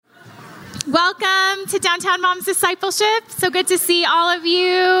Welcome to Downtown Moms Discipleship. So good to see all of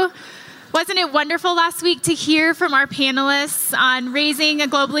you. Wasn't it wonderful last week to hear from our panelists on raising a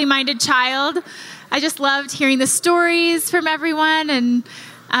globally minded child? I just loved hearing the stories from everyone, and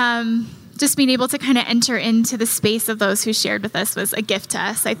just being able to kind of enter into the space of those who shared with us was a gift to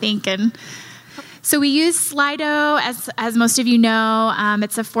us, I think. And so we use Slido, as most of you know.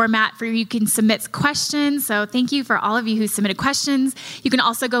 It's a format for you can submit questions. So thank you for all of you who submitted questions. You can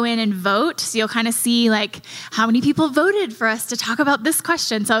also go in and vote. So you'll kind of see like how many people voted for us to talk about this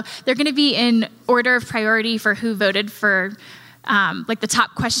question. So they're going to be in order of priority for who voted for, like the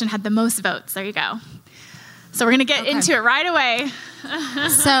top question had the most votes. There you go. So we're going to get into it right away.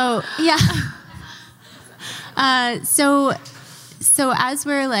 So, yeah. So as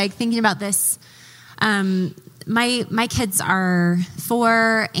we're like thinking about this, my kids are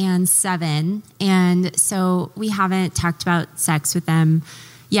 4 and 7, and so we haven't talked about sex with them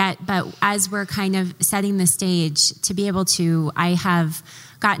yet, but as we're kind of setting the stage to be able to, I have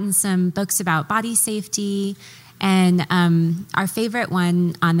gotten some books about body safety, and our favorite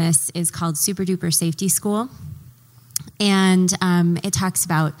one on this is called Super Duper Safety School, and it talks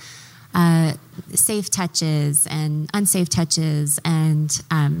about safe touches and unsafe touches and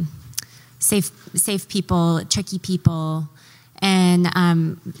safe people, tricky people,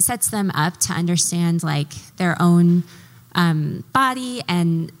 and sets them up to understand like their own body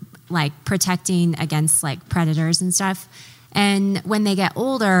and like protecting against like predators and stuff. And when they get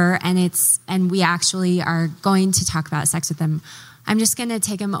older and we actually are going to talk about sex with them, I'm just going to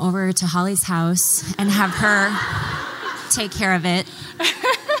take them over to Holly's house and have her take care of it.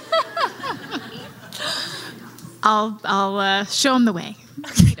 I'll show them the way.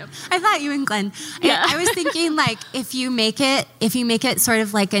 I thought you and Glenn. Yeah. I was thinking like if you make it sort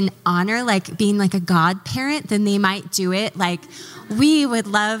of like an honor, like being like a godparent, then they might do it. Like we would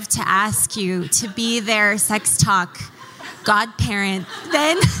love to ask you to be their sex talk godparent.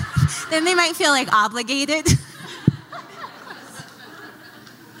 Then they might feel like obligated.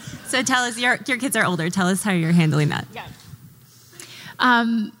 So tell us, your kids are older. Tell us how you're handling that. Yeah.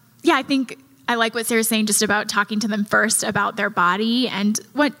 I think I like what Sarah's saying just about talking to them first about their body. And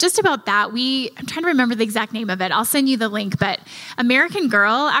just about that, I'm trying to remember the exact name of it. I'll send you the link. But American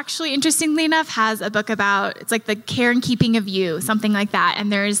Girl, actually, interestingly enough, has a book about, it's like the care and keeping of you, something like that.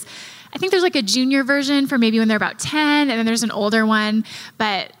 And I think there's like a junior version for maybe when they're about 10, and then there's an older one.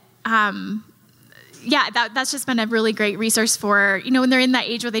 But that's just been a really great resource for, when they're in that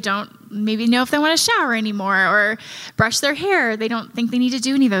age where they don't maybe know if they want to shower anymore or brush their hair. They don't think they need to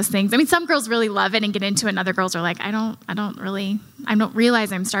do any of those things. I mean, some girls really love it and get into it, and other girls are like, I don't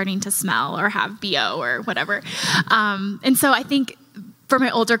realize I'm starting to smell or have BO or whatever. And so I think for my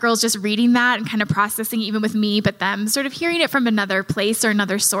older girls, just reading that and kind of processing even with me, but them sort of hearing it from another place or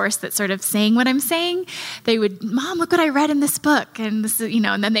another source that's sort of saying what I'm saying, they would, Mom, look what I read in this book. And this is,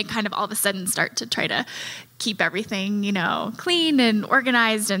 and then they kind of all of a sudden start to try to keep everything, clean and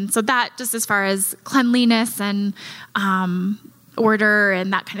organized. And so that just as far as cleanliness and order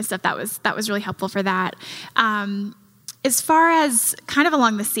and that kind of stuff, that was really helpful for that. As far as kind of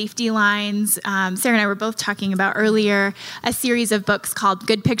along the safety lines, Sarah and I were both talking about earlier a series of books called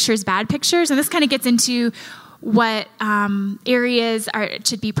Good Pictures, Bad Pictures. And this kind of gets into what areas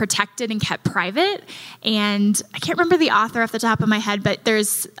should be protected and kept private. And I can't remember the author off the top of my head, but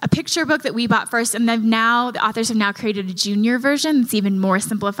there's a picture book that we bought first, and the authors have now created a junior version that's even more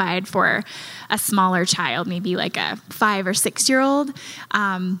simplified for a smaller child, maybe like a 5 or 6-year-old.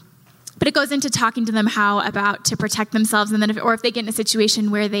 But it goes into talking to them to protect themselves. And then if they get in a situation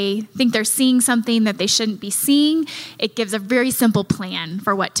where they think they're seeing something that they shouldn't be seeing, it gives a very simple plan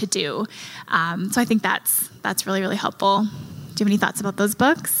for what to do. So I think that's really, really helpful. Do you have any thoughts about those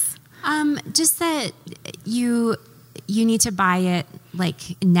books? Just that you need to buy it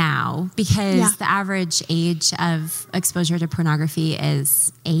like now, because the average age of exposure to pornography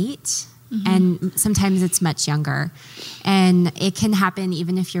is 8. Mm-hmm. And sometimes it's much younger, and it can happen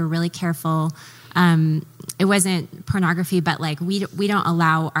even if you're really careful. It wasn't pornography, but like we don't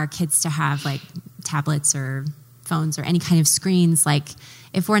allow our kids to have like tablets or phones or any kind of screens, like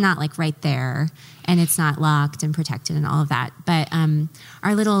if we're not like right there and it's not locked and protected and all of that. But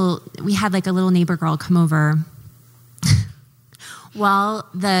we had like a little neighbor girl come over while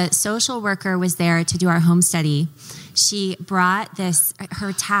the social worker was there to do our home study. She brought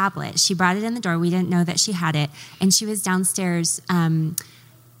her tablet. She brought it in the door. We didn't know that she had it. And she was downstairs trying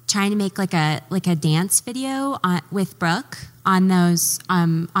to make like a dance video with Brooke on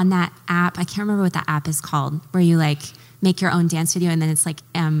that app. I can't remember what that app is called, where you like make your own dance video, and then it's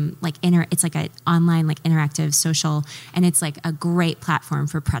it's like an online like interactive social, and it's like a great platform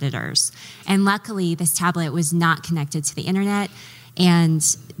for predators. And luckily, this tablet was not connected to the internet, and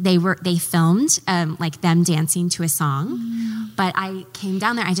they filmed like them dancing to a song. But I came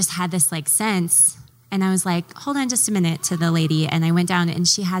down there, I just had this like sense, and I was like, hold on just a minute, to the lady, and I went down and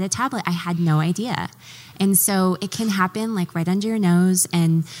she had a tablet. I had no idea. And so it can happen like right under your nose,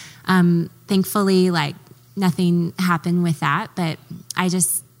 and thankfully like nothing happened with that. But I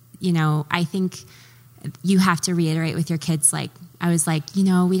just, I think you have to reiterate with your kids, like, I was like, we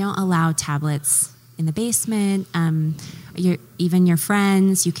don't allow tablets in the basement. Even your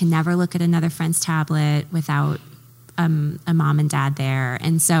friends, you can never look at another friend's tablet without a mom and dad there.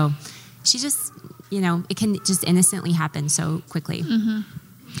 And so she just, it can just innocently happen so quickly.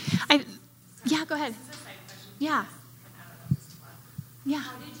 Yeah, go ahead. Yeah. Yeah.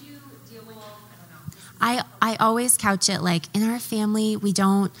 I always couch it like, in our family, we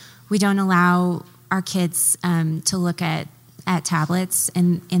don't allow our kids to look at tablets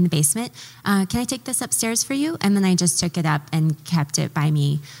in the basement. Can I take this upstairs for you? And then I just took it up and kept it by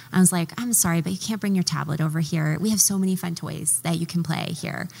me. I was like, I'm sorry, but you can't bring your tablet over here. We have so many fun toys that you can play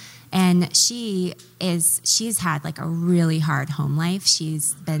here. And she's had like a really hard home life.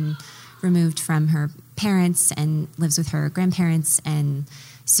 She's been removed from her parents and lives with her grandparents, and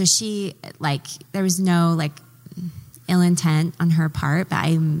so she, like, there was no like ill intent on her part, but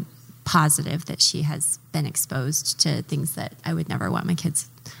I'm positive that she has been exposed to things that I would never want my kids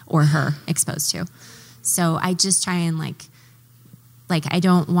or her exposed to. So I just try and like I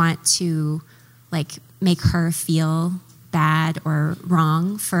don't want to like make her feel bad or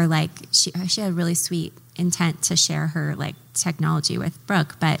wrong for like, she had really sweet intent to share her like technology with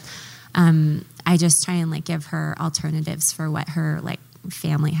Brooke, but I just try and like give her alternatives for what her like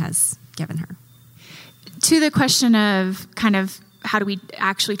family has given her. To the question of kind of how do we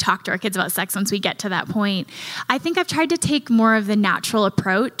actually talk to our kids about sex once we get to that point, I think I've tried to take more of the natural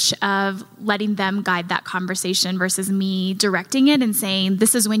approach of letting them guide that conversation versus me directing it and saying,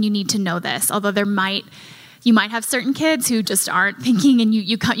 this is when you need to know this. Although you might have certain kids who just aren't thinking, and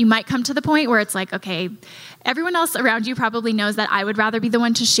you might come to the point where it's like, okay, everyone else around you probably knows that I would rather be the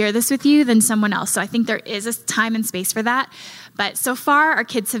one to share this with you than someone else. So I think there is a time and space for that. But so far, our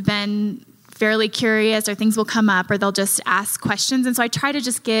kids have been fairly curious, or things will come up, or they'll just ask questions. And so I try to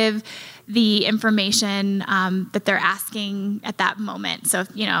just give the information that they're asking at that moment. So,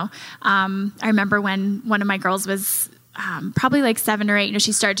 I remember when one of my girls was probably like 7 or 8,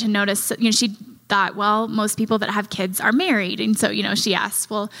 she started to notice, she thought, well, most people that have kids are married. And so, she asked,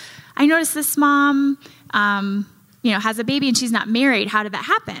 well, I noticed this mom, has a baby and she's not married. How did that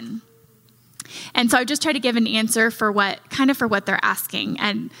happen? And so I just try to give an answer for what they're asking.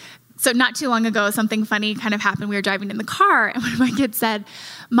 And so not too long ago, something funny kind of happened. We were driving in the car, and one of my kids said,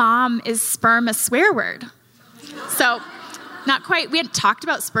 Mom, is sperm a swear word? So not quite. We hadn't talked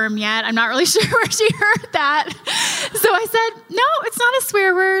about sperm yet. I'm not really sure where she heard that. So I said, no, it's not a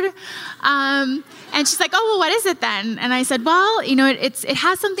swear word. And she's like, oh, well, what is it then? And I said, well, it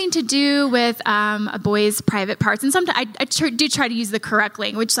has something to do with a boy's private parts. And sometimes I do try to use the correct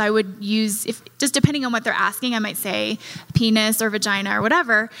language. So I would use, if just depending on what they're asking, I might say penis or vagina or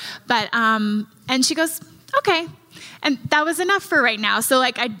whatever. But and she goes, okay. And that was enough for right now. So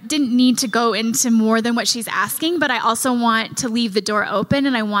I didn't need to go into more than what she's asking, but I also want to leave the door open,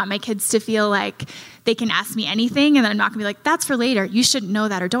 and I want my kids to feel like they can ask me anything, and then I'm not gonna be like, that's for later. You shouldn't know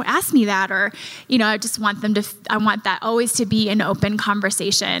that, or don't ask me that. Or, I just want them to, I want that always to be an open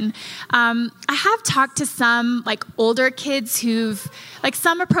conversation. I have talked to some older kids who've,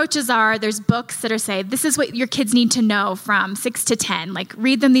 some approaches are, there's books that are say, this is what your kids need to know from 6 to 10.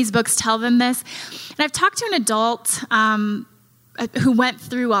 Read them these books, tell them this. And I've talked to an adult who went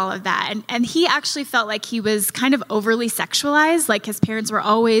through all of that. And he actually felt like he was kind of overly sexualized. His parents were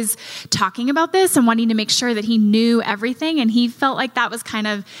always talking about this and wanting to make sure that he knew everything. And he felt like that was kind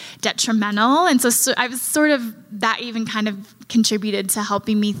of detrimental. And so I was sort of, that even kind of contributed to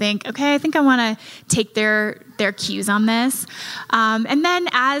helping me think, okay, I think I want to take their cues on this. And then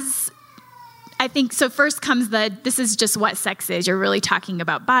so first comes this is just what sex is. You're really talking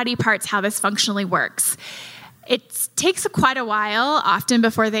about body parts, how this functionally works. It takes quite a while, often,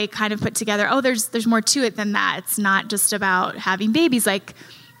 before they kind of put together, oh, there's more to it than that. It's not just about having babies.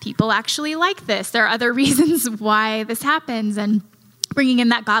 People actually like this. There are other reasons why this happens. And bringing in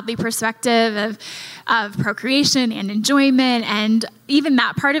that godly perspective of procreation and enjoyment. And even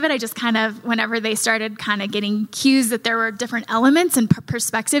that part of it, I just kind of, whenever they started kind of getting cues that there were different elements and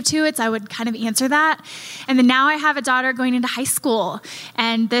perspective to it, so I would kind of answer that. And then now I have a daughter going into high school.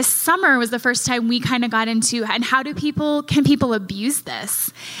 And this summer was the first time we kind of got into, and how can people abuse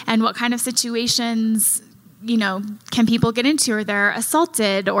this? And what kind of situations, can people get into, or they're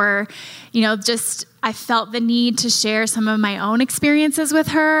assaulted, or, just I felt the need to share some of my own experiences with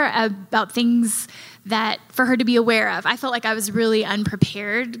her about things that for her to be aware of. I felt like I was really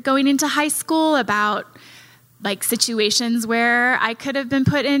unprepared going into high school about like situations where I could have been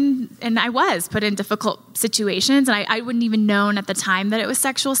put in, and I was put in difficult situations, and I wouldn't even known at the time that it was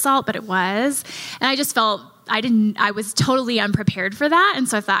sexual assault, but it was. And I just felt I was totally unprepared for that. And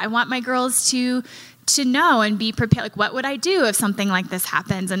so I thought, I want my girls to know and be prepared. Like, what would I do if something like this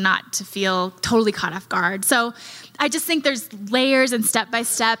happens, and not to feel totally caught off guard? So I just think there's layers and step by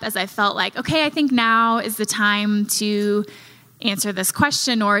step, as I felt like, okay, I think now is the time to answer this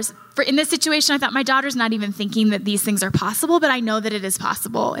question. Or in this situation, I thought my daughter's not even thinking that these things are possible, but I know that it is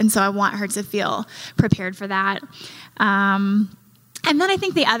possible. And so I want her to feel prepared for that. And then I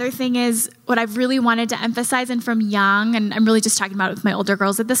think the other thing is what I've really wanted to emphasize, and from young, and I'm really just talking about it with my older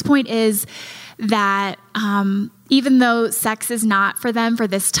girls at this point, is that even though sex is not for them for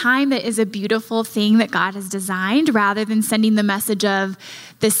this time, it is a beautiful thing that God has designed, rather than sending the message of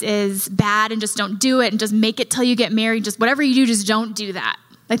this is bad and just don't do it and just make it till you get married. Just whatever you do, just don't do that.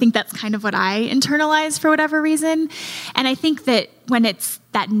 I think that's kind of what I internalized for whatever reason. And I think that when it's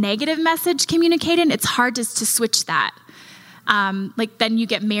that negative message communicated, it's hard to switch that. Like then you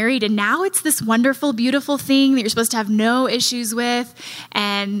get married, and now it's this wonderful, beautiful thing that you're supposed to have no issues with.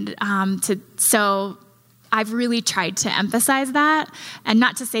 And so I've really tried to emphasize that, and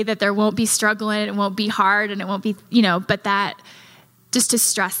not to say that there won't be struggle and it won't be hard and it won't be, but that just to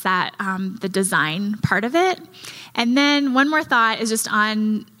stress that, the design part of it. And then one more thought is just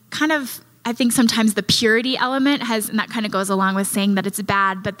on kind of, I think sometimes the purity element and that kind of goes along with saying that it's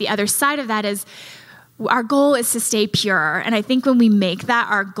bad, but the other side of that is, our goal is to stay pure. And I think when we make that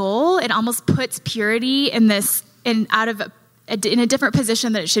our goal, it almost puts purity in a different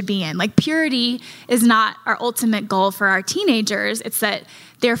position that it should be in. Like, purity is not our ultimate goal for our teenagers. It's that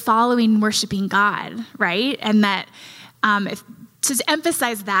they're following, worshiping God, right? And that to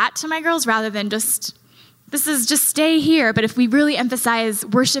emphasize that to my girls, rather than just stay here. But if we really emphasize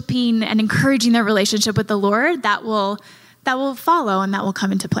worshiping and encouraging their relationship with the Lord, that will follow, and that will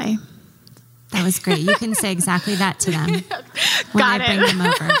come into play. That was great. You can say exactly that to them when I bring them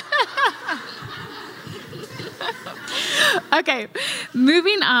over. Okay,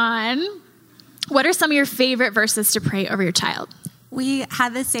 moving on. What are some of your favorite verses to pray over your child? We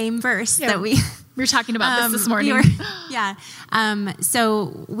had the same verse that we were talking about this morning.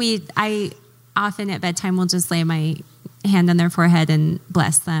 So I often at bedtime will just lay my hand on their forehead and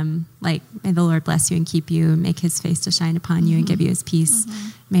bless them. Like, may the Lord bless you and keep you, make his face to shine upon you and give you his peace.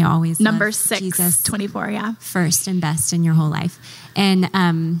 May always Numbers 6, Jesus 24, yeah. first and best in your whole life. And,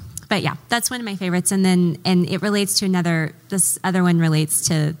 but yeah, that's one of my favorites. And it relates to this other one relates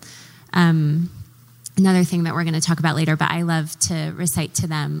to, another thing that we're going to talk about later, but I love to recite to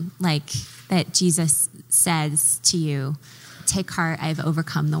them, like, that Jesus says to you, take heart, I've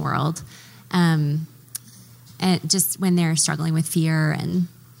overcome the world. And just when they're struggling with fear and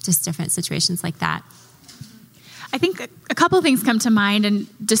just different situations like that. I think a couple of things come to mind, and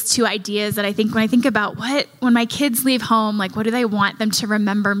just two ideas that I think when I think about when my kids leave home, like, what do they want them to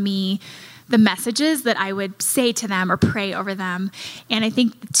remember me, the messages that I would say to them or pray over them. And I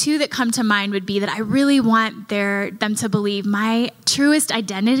think the two that come to mind would be that I really want them to believe my truest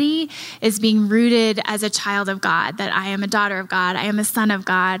identity is being rooted as a child of God, that I am a daughter of God, I am a son of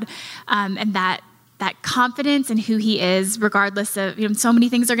God, and that confidence in who he is, regardless of, so many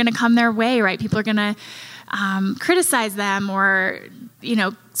things are going to come their way, right? People are going to criticize them, or,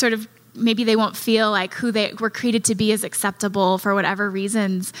 sort of maybe they won't feel like who they were created to be is acceptable for whatever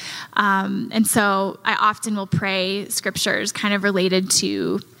reasons. And so I often will pray scriptures kind of related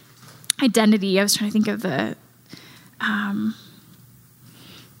to identity. I was trying to think of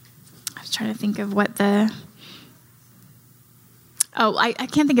I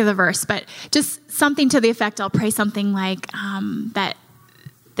can't think of the verse, but just something to the effect, I'll pray something like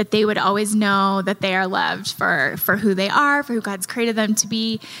that they would always know that they are loved for who they are, for who God's created them to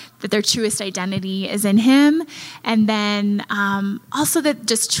be, that their truest identity is in him. And then also that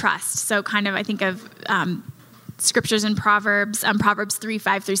just trust. So kind of I think of scriptures in Proverbs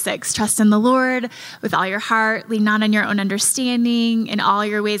 3:5-6. Trust in the Lord with all your heart, lean not on your own understanding, in all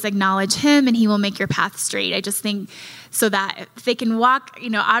your ways acknowledge him, and he will make your path straight. I just think so that if they can walk,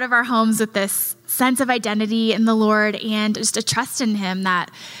 out of our homes with this sense of identity in the Lord and just a trust in him, that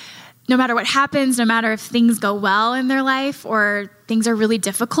no matter what happens, no matter if things go well in their life or things are really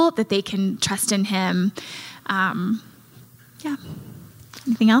difficult, that they can trust in him. Anything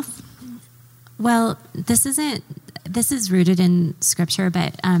else? Well, this is rooted in scripture,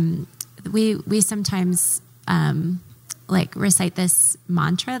 but we sometimes recite this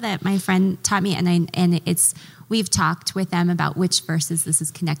mantra that my friend taught me, and we've talked with them about which verses this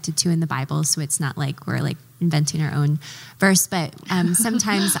is connected to in the Bible, so it's not like we're like inventing our own verse, but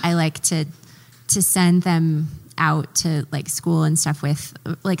sometimes I like to send them out to like school and stuff with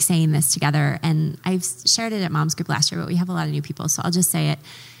like saying this together, and I've shared it at Mom's Group last year, but we have a lot of new people, so I'll just say it,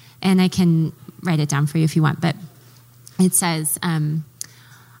 and I can write it down for you if you want, but it says,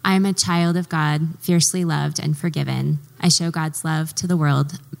 I am a child of God, fiercely loved and forgiven. I show God's love to the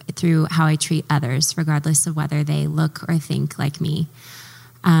world through how I treat others, regardless of whether they look or think like me.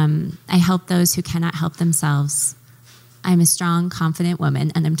 I help those who cannot help themselves. I'm a strong, confident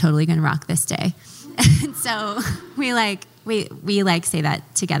woman, and I'm totally going to rock this day. And so we say that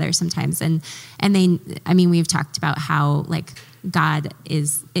together sometimes. And we've talked about how like God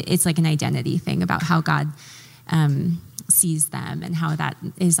it's like an identity thing about how God sees them and how that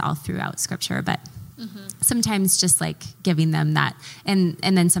is all throughout scripture. But sometimes just like giving them that. And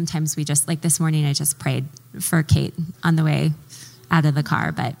then sometimes we just, like this morning, I just prayed for Kate on the way out of the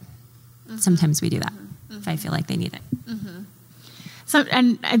car, but sometimes we do that if I feel like they need it. So,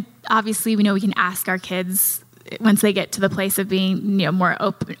 and obviously we know we can ask our kids once they get to the place of being, more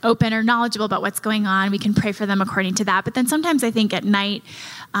open or knowledgeable about what's going on. We can pray for them according to that. But then sometimes I think at night,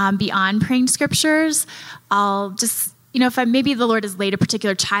 beyond praying scriptures, I'll just, if maybe the Lord has laid a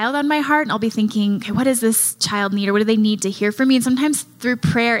particular child on my heart, and I'll be thinking, okay, what does this child need, or what do they need to hear from me? And sometimes through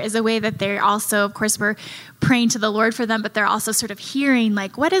prayer is a way that they're also, of course, we're praying to the Lord for them, but they're also sort of hearing,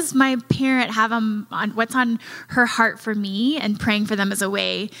 like, what does my parent have on what's on her heart for me, and praying for them as a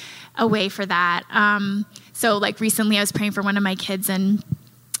way for that. So like recently I was praying for one of my kids, and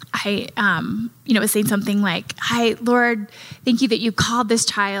I, was saying something like, hi, Lord, thank you that you called this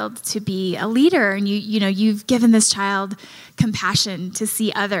child to be a leader, and you've given this child compassion to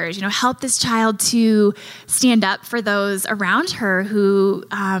see others, help this child to stand up for those around her who,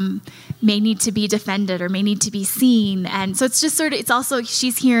 may need to be defended or may need to be seen. And so it's just it's also,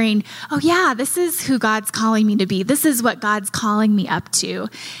 she's hearing, oh yeah, this is who God's calling me to be. This is what God's calling me up to.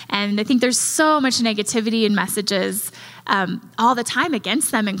 And I think there's so much negativity and messages all the time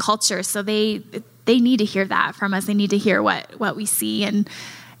against them in culture. So they need to hear that from us. They need to hear what we see. And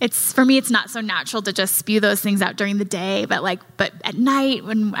for me, it's not so natural to just spew those things out during the day, but at night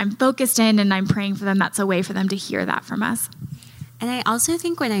when I'm focused in and I'm praying for them, that's a way for them to hear that from us. And I also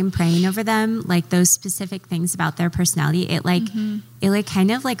think when I'm praying over them, like those specific things about their personality, it kind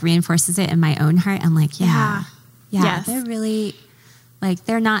of like reinforces it in my own heart. I'm like, yes. They're really like,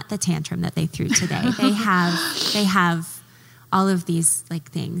 they're not the tantrum that they threw today. They have all of these like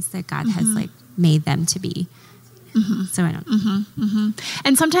things that God has like made them to be. So I don't.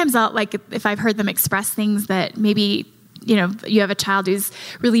 And sometimes I'll if I've heard them express things that maybe, you have a child who's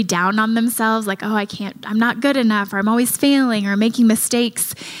really down on themselves, like, oh, I'm not good enough, or I'm always failing or making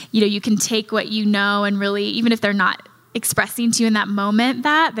mistakes. You can take what and really, even if they're not expressing to you in that moment,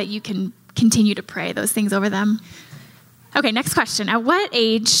 that you can continue to pray those things over them. Okay, next question. At what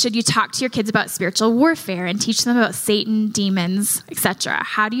age should you talk to your kids about spiritual warfare and teach them about Satan, demons, etc.?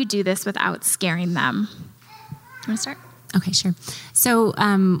 How do you do this without scaring them? You want to start? Okay, sure. So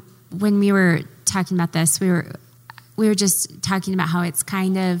when we were talking about this, we were just talking about how it's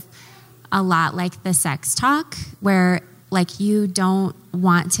kind of a lot like the sex talk, where like you don't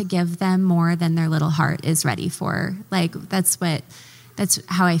want to give them more than their little heart is ready for. Like that's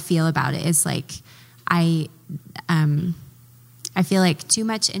how I feel about it. Is like I feel like too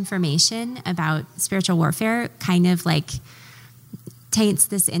much information about spiritual warfare kind of like taints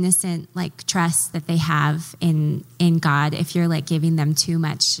this innocent like trust that they have in God. If you're like giving them too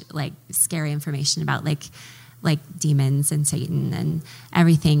much like scary information about like demons and Satan and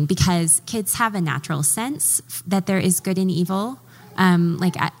everything, because kids have a natural sense that there is good and evil.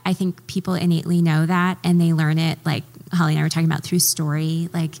 I think people innately know that, and they learn it, like Holly and I were talking about, through story,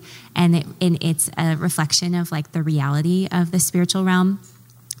 and it's a reflection of like the reality of the spiritual realm.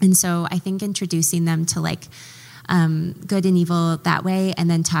 And so I think introducing them to like good and evil that way, and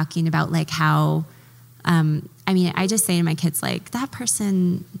then talking about like how I mean, I just say to my kids, like, that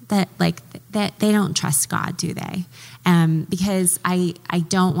person that they don't trust God, do they? Because I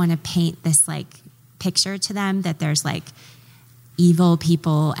don't want to paint this like picture to them that there's like evil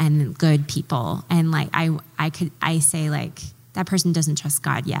people and good people. And like, I say like, that person doesn't trust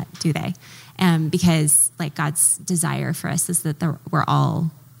God yet, do they? Because like God's desire for us is that we're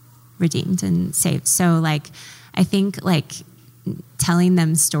all redeemed and saved. So like, I think like telling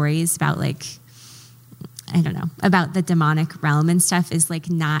them stories about like, I don't know, about the demonic realm and stuff is like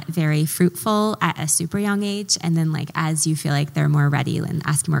not very fruitful at a super young age. And then like, as you feel like they're more ready and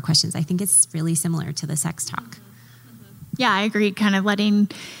asking more questions, I think it's really similar to the sex talk. Yeah, I agree. Kind of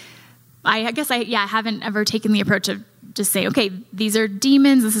I guess I haven't ever taken the approach of just say, okay, these are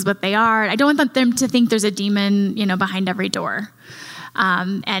demons. This is what they are. I don't want them to think there's a demon, behind every door.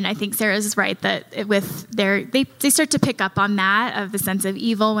 And I think Sarah's right that they start to pick up on that, of the sense of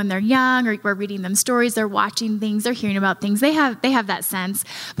evil when they're young, or we're reading them stories, they're watching things, they're hearing about things. They have that sense.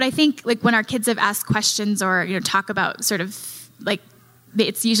 But I think like when our kids have asked questions or, talk about sort of like,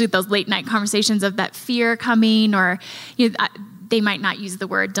 it's usually those late night conversations of that fear coming, or, they might not use the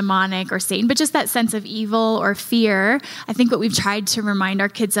word demonic or Satan, but just that sense of evil or fear. I think what we've tried to remind our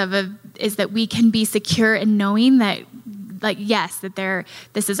kids of is that we can be secure in knowing that, like, yes, that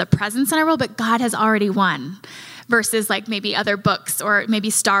this is a presence in our world, but God has already won. Versus like maybe other books, or maybe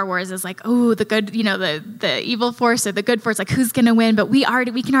Star Wars is like, oh, the good, the evil force or the good force, like who's going to win? But we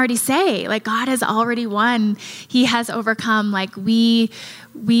can already say like God has already won. He has overcome. Like we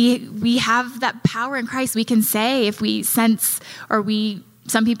have that power in Christ. We can say if we sense, or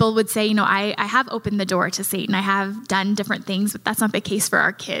some people would say, I have opened the door to Satan. I have done different things, but that's not the case for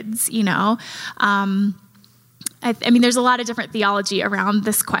our kids, I mean, there's a lot of different theology around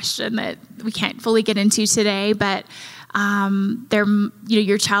this question that we can't fully get into today, but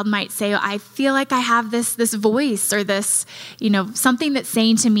your child might say, I feel like I have this voice, or this, something that's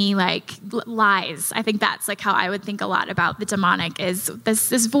saying to me like lies. I think that's like how I would think a lot about the demonic, is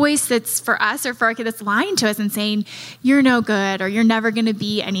this voice that's for us or for our kid that's lying to us and saying, you're no good, or you're never going to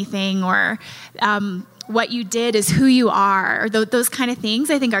be anything, or what you did is who you are, or those kind of things.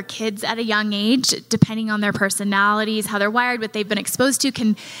 I think our kids at a young age, depending on their personalities, how they're wired, what they've been exposed to,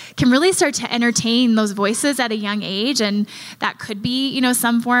 can really start to entertain those voices at a young age. And that could be,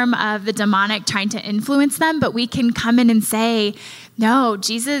 some form of the demonic trying to influence them. But we can come in and say, no,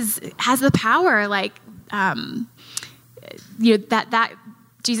 Jesus has the power. Like, that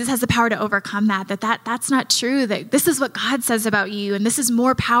Jesus has the power to overcome that's not true, that this is what God says about you, and this is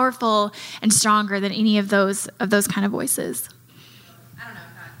more powerful and stronger than any of those kind of voices. I don't know.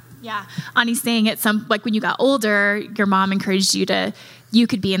 Yeah. Ani's saying like when you got older, your mom encouraged you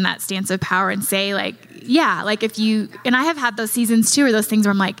could be in that stance of power and say like, yeah, like and I have had those seasons too, or those things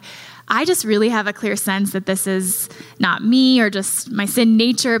where I'm like, I just really have a clear sense that this is not me or just my sin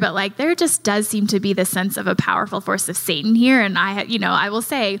nature, but like there just does seem to be this sense of a powerful force of Satan here. And I will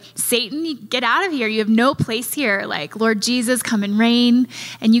say, Satan, get out of here. You have no place here. Like, Lord Jesus, come and reign,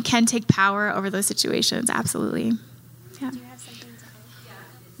 and you can take power over those situations. Absolutely. Yeah. Do you have something to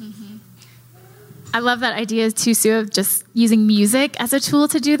add? Mm-hmm. I love that idea too, Sue, of just using music as a tool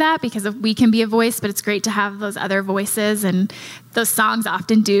to do that, because we can be a voice, but it's great to have those other voices, and those songs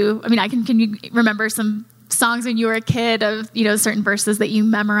often do. I mean, can you remember some songs when you were a kid of, certain verses that you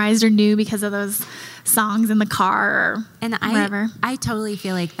memorized or knew because of those songs in the car or wherever? I totally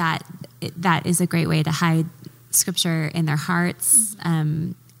feel like that is a great way to hide scripture in their hearts.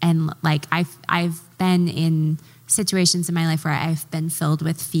 And like I've been in situations in my life where I've been filled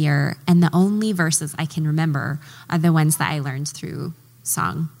with fear, and the only verses I can remember are the ones that I learned through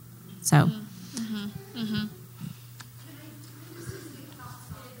song. So. Mm-hmm. Mm-hmm.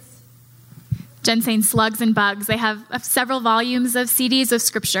 Jen saying Slugs and Bugs. They have several volumes of CDs of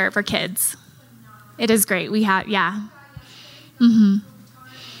scripture for kids. It is great. We have, yeah. Mm-hmm.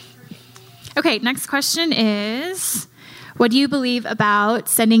 Okay, next question is, what do you believe about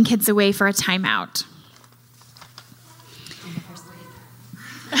sending kids away for a timeout?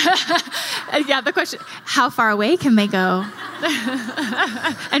 Yeah, the question, how far away can they go?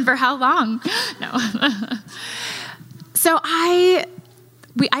 And for how long? No. So I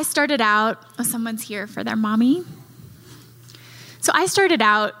started out, someone's here for their mommy. So I started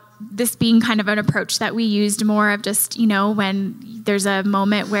out this being kind of an approach that we used more of just, when there's a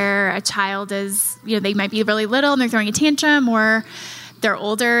moment where a child is, they might be really little and they're throwing a tantrum, or they're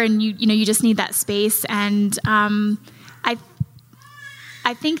older and you just need that space. And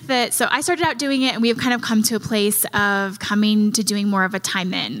I think that, so I started out doing it and we have kind of come to a place of coming to doing more of a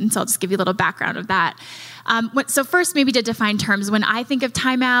time in. So I'll just give you a little background of that. So first, maybe to define terms, when I think of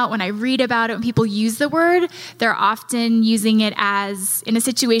timeout, when I read about it, when people use the word, they're often using it as in a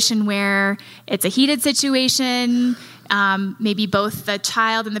situation where it's a heated situation. Maybe both the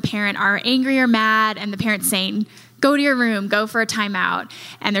child and the parent are angry or mad, and the parent's saying, go to your room, go for a timeout.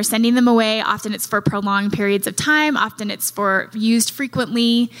 And they're sending them away. Often it's for prolonged periods of time. Often it's used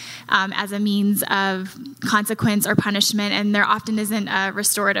frequently as a means of consequence or punishment. And there often isn't a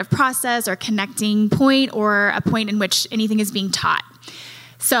restorative process or connecting point or a point in which anything is being taught.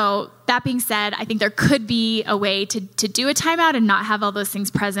 So that being said, I think there could be a way to do a timeout and not have all those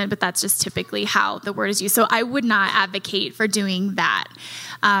things present, but that's just typically how the word is used. So I would not advocate for doing that.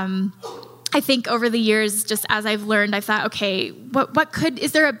 I think over the years, just as I've learned, I thought, okay,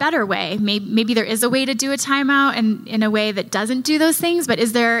 is there a better way? Maybe there is a way to do a timeout and in a way that doesn't do those things, but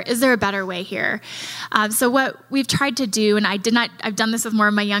is there a better way here? So what we've tried to do, and I've done this with more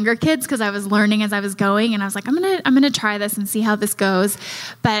of my younger kids because I was learning as I was going, and I was like, I'm gonna try this and see how this goes.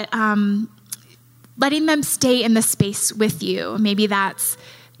 But letting them stay in the space with you, maybe that's,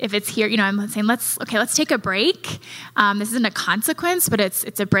 if it's here, I'm saying, let's take a break. This isn't a consequence, but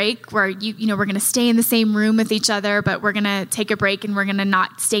it's a break where we're going to stay in the same room with each other, but we're going to take a break and we're going to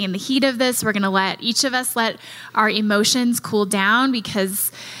not stay in the heat of this. We're going to let each of us let our emotions cool down,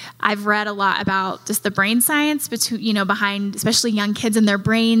 because I've read a lot about just the brain science behind especially young kids and their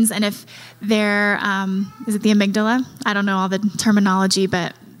brains. And if they're, is it the amygdala? I don't know all the terminology,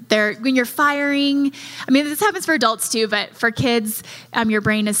 but when you're firing, this happens for adults too, but for kids, your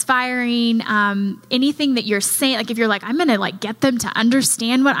brain is firing. Anything that you're saying, like if you're like, I'm going to get them to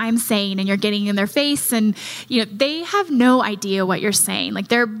understand what I'm saying, and you're getting in their face, and they have no idea what you're saying. Like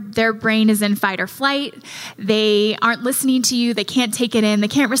their brain is in fight or flight. They aren't listening to you. They can't take it in. They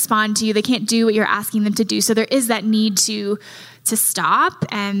can't respond to you. They can't do what you're asking them to do. So there is that need to stop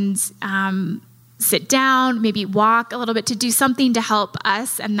and sit down, maybe walk a little bit, to do something to help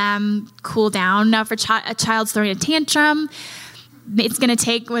us and them cool down. Now, if a child's throwing a tantrum, it's going to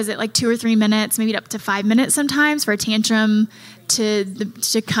take, 2 or 3 minutes, maybe up to 5 minutes sometimes for a tantrum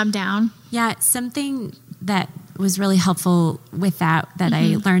to come down. Yeah, something that was really helpful with that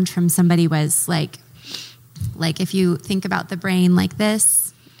I learned from somebody was like if you think about the brain like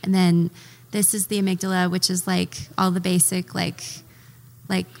this, and then this is the amygdala, which is all the basic like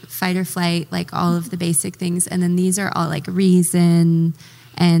fight or flight, all of the basic things. And then these are all reason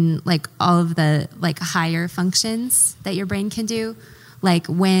and all of the higher functions that your brain can do.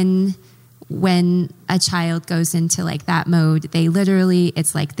 When a child goes into that mode, they literally,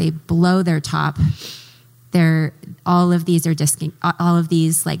 it's they blow their top. All of these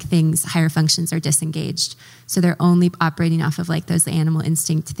things, higher functions, are disengaged. So they're only operating off of those animal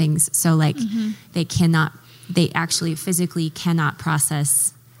instinct things. So they actually physically cannot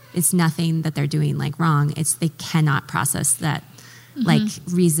process. It's nothing that they're doing wrong. It's they cannot process that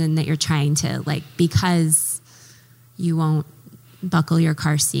reason that you're trying to because you won't buckle your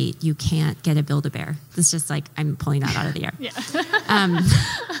car seat. You can't get a Build-A-Bear. It's just I'm pulling that out of the air. Yeah.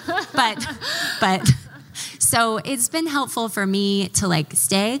 But so it's been helpful for me to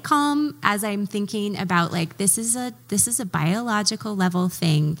stay calm as I'm thinking about this is a biological level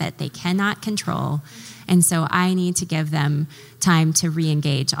thing that they cannot control. And so I need to give them time to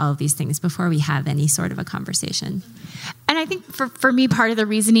re-engage all of these things before we have any sort of a conversation. And I think for me, part of the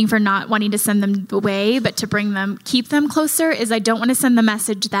reasoning for not wanting to send them away, but to keep them closer, is I don't want to send the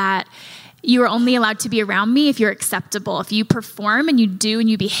message that you are only allowed to be around me if you're acceptable. If you perform and you do and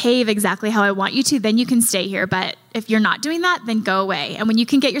you behave exactly how I want you to, then you can stay here. But if you're not doing that, then go away. And when you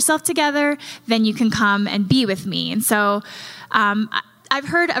can get yourself together, then you can come and be with me. And so I've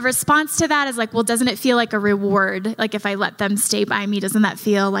heard a response to that is well, doesn't it feel like a reward? If I let them stay by me, doesn't that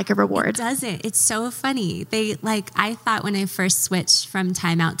feel like a reward? It doesn't. It's so funny. They I thought when I first switched from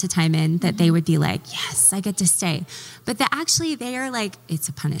time out to time in that they would be yes, I get to stay. But actually they are it's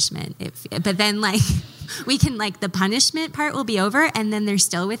a punishment. But then we can the punishment part will be over, and then they're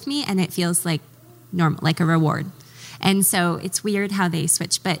still with me, and it feels normal, a reward. And so it's weird how they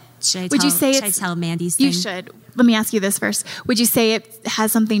switch. But should I tell Mandy's thing? You should. Let me ask you this first. Would you say it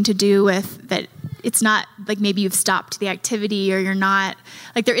has something to do with that it's not maybe you've stopped the activity, or you're not,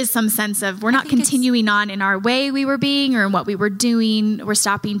 there is some sense of we're not continuing on in our way we were being or in what we were doing. We're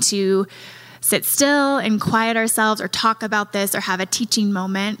stopping to sit still and quiet ourselves or talk about this or have a teaching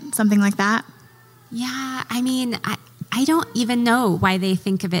moment, something like that? Yeah, I don't even know why they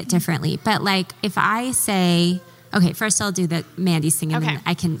think of it differently. But if I say, Okay, first I'll do the Mandy's thing, and then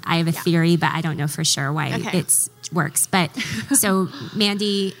I have a theory, but I don't know for sure why it works. But so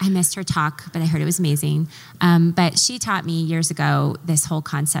Mandy, I missed her talk, but I heard it was amazing. But she taught me years ago this whole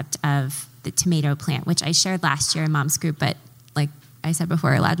concept of the tomato plant, which I shared last year in Mom's Group, but like I said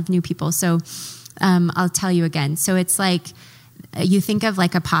before, a lot of new people. So I'll tell you again. So it's like you think of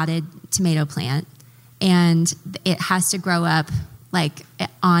like a potted tomato plant, and it has to grow up like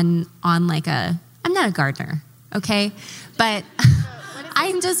on like I'm not a gardener, okay? But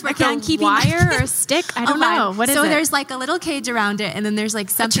I'm just working on keeping wire or a stick. I don't know. What is it? So there's like a little cage around it, and then there's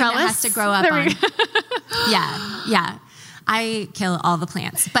like something that has to grow up on. Yeah. I kill all the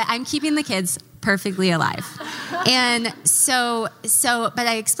plants, but I'm keeping the kids perfectly alive. And so, but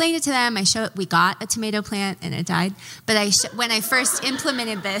I explained it to them. We got a tomato plant and it died. But when I first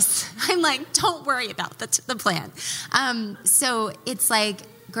implemented this, I'm like, don't worry about the plant. So it's like,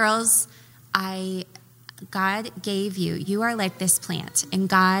 girls, God gave you are like this plant, and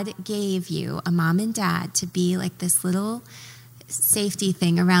God gave you a mom and dad to be like this little safety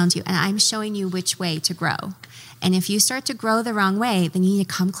thing around you. And I'm showing you which way to grow. And if you start to grow the wrong way, then you need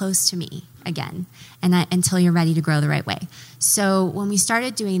to come close to me again until you're ready to grow the right way. So when we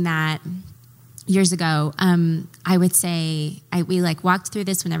started doing that years ago, I would say we like walked through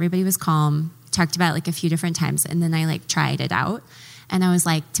this when everybody was calm, talked about it like a few different times, and then I like tried it out. And I was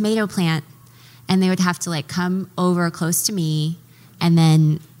like, tomato plant, and they would have to like come over close to me, and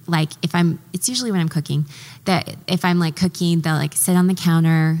then like it's usually when I'm cooking, that if I'm like cooking, they'll like sit on the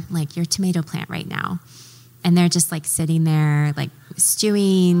counter, like your tomato plant right now. And they're just like sitting there, like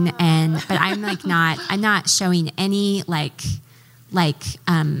stewing, but I'm not showing any like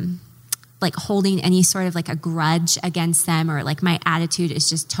holding any sort of like a grudge against them, or like my attitude is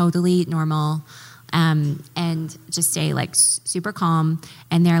just totally normal, and just stay like super calm.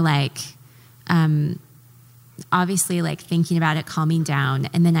 And they're like, obviously like thinking about it, calming down.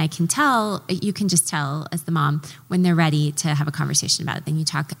 And then you can just tell as the mom when they're ready to have a conversation about it. Then you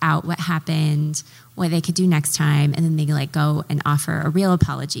talk out what happened, what they could do next time. And then they like go and offer a real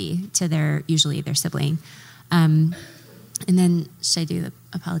apology to usually their sibling. And then should I do the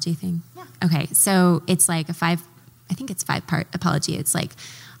apology thing? Yeah. Okay. So it's like a 5-part apology. It's like,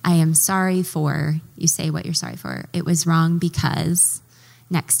 I am sorry for, you say what you're sorry for. It was wrong because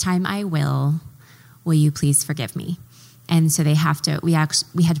next time I will you please forgive me? And so we had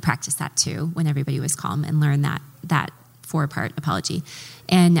to practice that too when everybody was calm, and learn that 4-part apology.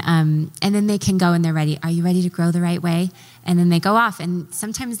 And then they can go and they're ready. Are you ready to grow the right way? And then they go off, and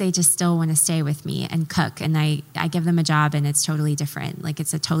sometimes they just still want to stay with me and cook. And I give them a job, and it's totally different. Like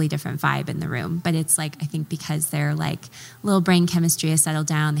it's a totally different vibe in the room. But it's like, I think because their like little brain chemistry has settled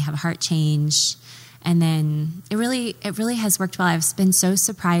down, they have a heart change. And then it really has worked well. I've been so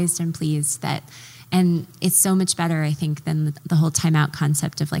surprised and pleased and it's so much better, I think, than the whole timeout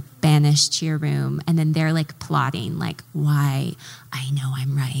concept of like banished to your room. And then they're like plotting, like, why? I know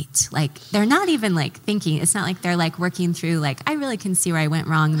I'm right. Like they're not even like thinking. It's not like they're like working through like, I really can see where I went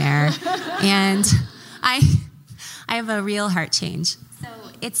wrong there. And I have a real heart change. So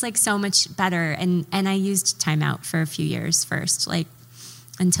it's like so much better. And I used timeout for a few years first, like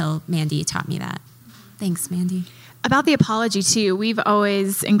until Mandy taught me that. Thanks, Mandy. About the apology too, we've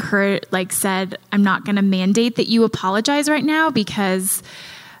always said, I'm not going to mandate that you apologize right now, because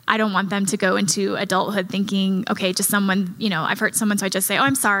I don't want them to go into adulthood thinking, okay, just someone, I've hurt someone, so I just say, oh,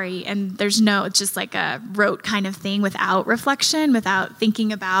 I'm sorry. And it's just like a rote kind of thing without reflection, without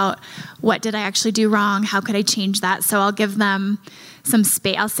thinking about what did I actually do wrong? How could I change that? So I'll give them some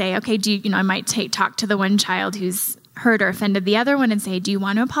space. I'll say, okay, I might talk to the one child who's hurt or offended the other one and say, do you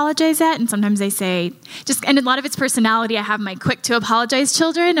want to apologize yet? And sometimes they say, and a lot of it's personality. I have my quick to apologize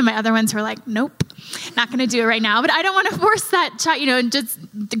children, and my other ones who are like, nope, not going to do it right now. But I don't want to force that child, and just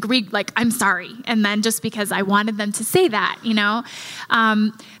agree, like, I'm sorry. And then just because I wanted them to say that,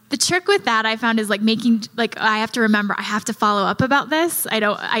 the trick with that I found is like making, like, I have to remember, I have to follow up about this.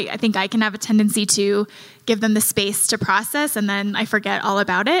 I think I can have a tendency to give them the space to process, and then I forget all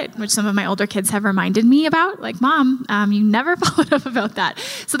about it, which some of my older kids have reminded me about, like, Mom, you never followed up about that.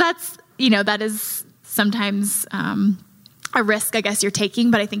 So that's, that is sometimes a risk, I guess, you're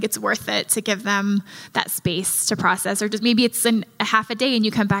taking, but I think it's worth it to give them that space to process, or just maybe it's in a half a day and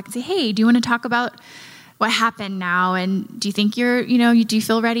you come back and say, hey, do you want to talk about what happened now? And do you think do you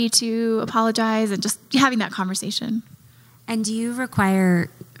feel ready to apologize? And just having that conversation. And do you require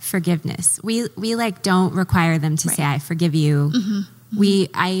forgiveness? We like don't require them to say, I forgive you. Mm-hmm.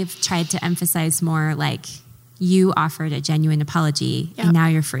 Mm-hmm. I've tried to emphasize more like you offered a genuine apology, and now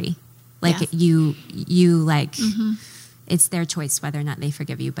you're free. Like you like, mm-hmm. It's their choice whether or not they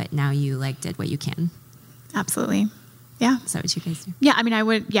forgive you, but now you like did what you can. Absolutely. Yeah. Is that what you guys do? Yeah. I mean, I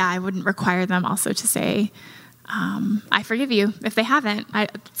wouldn't require them also to say, I forgive you if they haven't.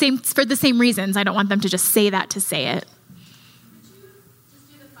 For the same reasons. I don't want them to just say that to say it.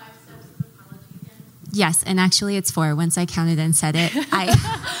 Yes, and actually it's 4. Once I counted and said it,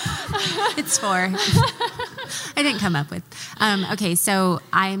 it's 4. I didn't come up with. Okay, so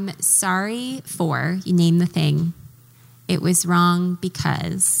I'm sorry for, you name the thing. It was wrong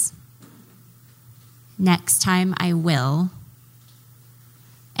because next time I will.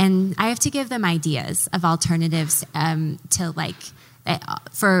 And I have to give them ideas of alternatives to like,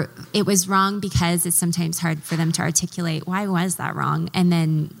 for it was wrong because it's sometimes hard for them to articulate why was that wrong, and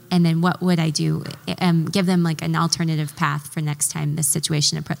then what would I do? Give them like an alternative path for next time this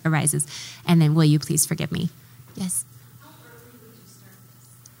situation arises, and then will you please forgive me? Yes. How early would you start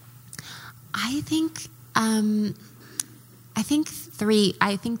this? I think 3.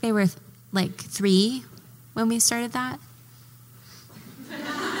 I think they were like 3 when we started that.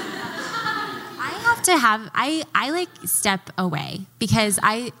 I like step away because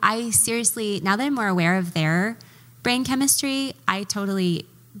I seriously, now that I'm more aware of their brain chemistry, I totally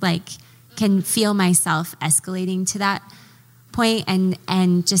like can feel myself escalating to that point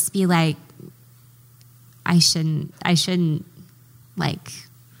and just be like, I shouldn't like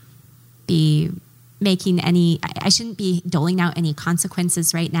be making any, I shouldn't be doling out any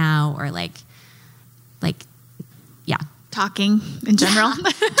consequences right now, or like, yeah. Talking in general.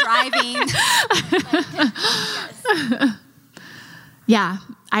 Driving. Yeah,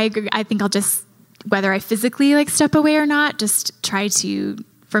 I agree. I think I'll just, whether I physically like step away or not, just try to,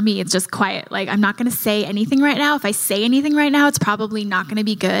 for me, it's just quiet. Like, I'm not going to say anything right now. If I say anything right now, it's probably not going to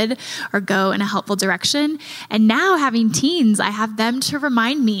be good or go in a helpful direction. And now having teens, I have them to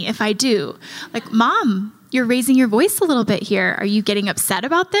remind me if I do. Like, Mom, you're raising your voice a little bit here. Are you getting upset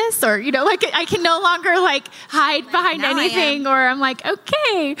about this? Or, like I can no longer like hide behind anything, or I'm like,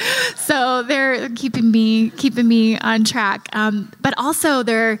 okay. So they're keeping me on track. But also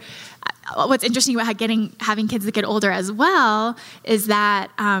what's interesting about having kids that get older as well is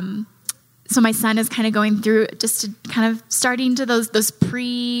that, so my son is kind of going through just to kind of starting to those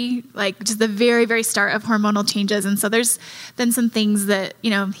like just the very, very start of hormonal changes. And so there's been some things that,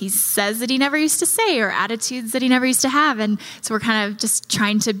 he says that he never used to say, or attitudes that he never used to have. And so we're kind of just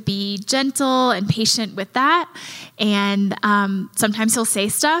trying to be gentle and patient with that. And sometimes he'll say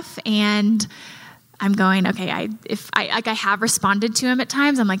stuff and I'm going, okay, I have responded to him at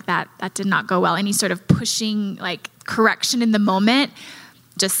times. I'm like, that did not go well. Any sort of pushing like correction in the moment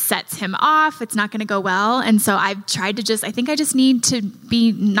just sets him off. It's not going to go well. And so I've tried to I think I just need to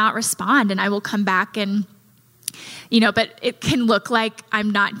not respond, and I will come back and, but it can look like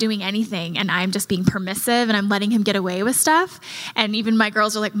I'm not doing anything and I'm just being permissive and I'm letting him get away with stuff. And even my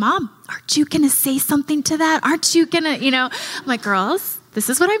girls are like, Mom, aren't you going to say something to that? Aren't you going to, I'm like, girls, this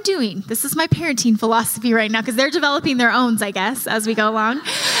is what I'm doing. This is my parenting philosophy right now, because they're developing their own, I guess, as we go along.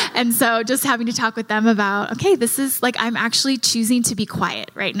 And so just having to talk with them about, okay, this is like, I'm actually choosing to be quiet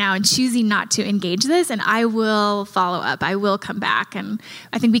right now and choosing not to engage this. And I will follow up. I will come back. And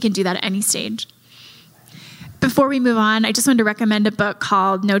I think we can do that at any stage. Before we move on, I just wanted to recommend a book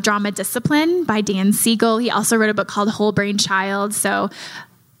called No Drama Discipline by Dan Siegel. He also wrote a book called Whole Brain Child. So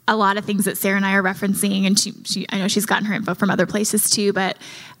a lot of things that Sarah and I are referencing, and she I know she's gotten her info from other places too, but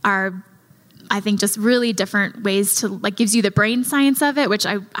are, I think, just really different ways to, like, gives you the brain science of it, which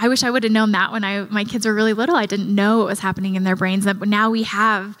I wish I would have known that when my kids were really little. I didn't know what was happening in their brains. But now we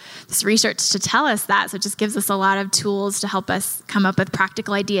have this research to tell us that. So it just gives us a lot of tools to help us come up with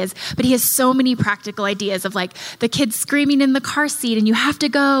practical ideas. But he has so many practical ideas of like the kids screaming in the car seat and you have to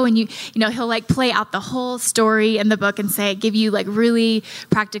go, and he'll like play out the whole story in the book and give you like really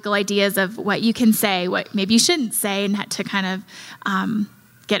practical ideas of what you can say, what maybe you shouldn't say, and to kind of,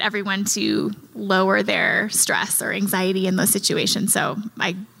 get everyone to lower their stress or anxiety in those situations. So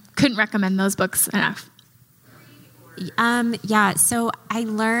I couldn't recommend those books enough. Yeah. So I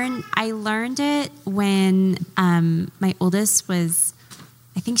learned it when my oldest was,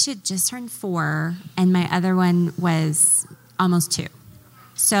 I think she had just turned 4, and my other one was almost 2.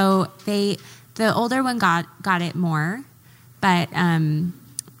 So the older one got it more, but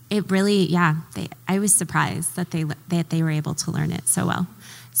it really, I was surprised that they were able to learn it so well.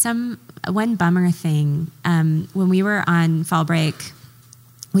 One bummer thing, when we were on fall break,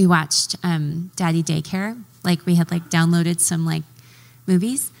 we watched Daddy Daycare. Like, we had like downloaded some like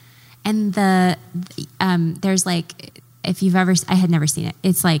movies, and there's like, if you've ever, I had never seen it.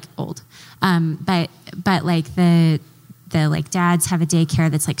 It's like old, but like the like dads have a daycare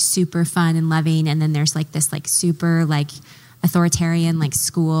that's like super fun and loving, and then there's like this like super like authoritarian like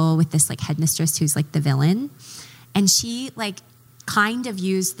school with this like headmistress who's like the villain. And she like kind of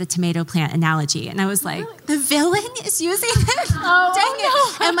used the tomato plant analogy. And I was like, the villain is using it? Oh, dang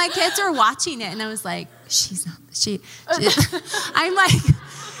it. no. And my kids were watching it. And I was like, I'm like,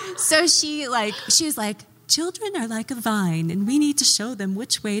 so she was like, children are like a vine and we need to show them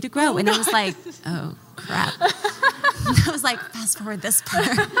which way to grow. And I was like, oh crap. And I was like, fast forward this part.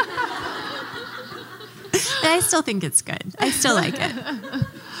 But I still think it's good. I still like it.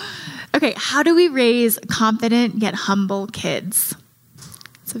 Okay, how do we raise confident yet humble kids?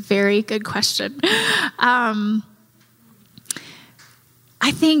 It's a very good question. I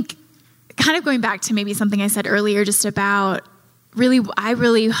think kind of going back to maybe something I said earlier just about I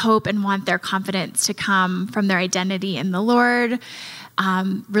really hope and want their confidence to come from their identity in the Lord.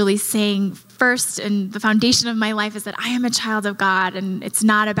 Really saying first, and the foundation of my life is that I am a child of God, and it's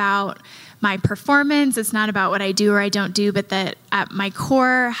not about my performance. It's not about what I do or I don't do, but that at my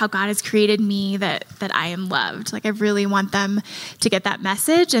core, how God has created me, that I am loved. Like I really want them to get that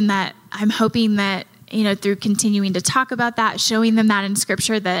message, and that I'm hoping that, through continuing to talk about that, showing them that in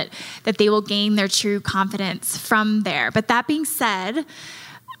Scripture, that they will gain their true confidence from there. But that being said,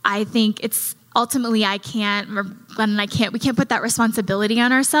 I think it's ultimately we can't put that responsibility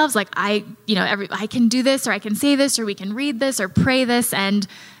on ourselves. Like I can do this, or I can say this, or we can read this or pray this, and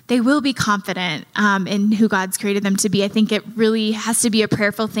they will be confident in who God's created them to be. I think it really has to be a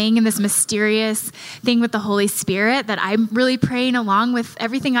prayerful thing and this mysterious thing with the Holy Spirit that I'm really praying along with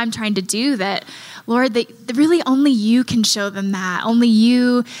everything I'm trying to do, that Lord, that really only you can show them that. Only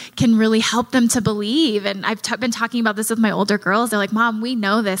you can really help them to believe. And I've been talking about this with my older girls. They're like, Mom, we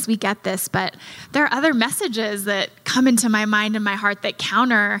know this, we get this, but there are other messages that come into my mind and my heart that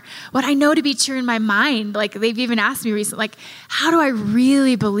counter what I know to be true in my mind. Like they've even asked me recently, like, how do I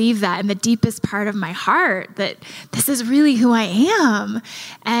really believe that in the deepest part of my heart, that this is really who I am?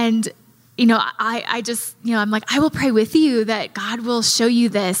 And I just, I'm like, I will pray with you that God will show you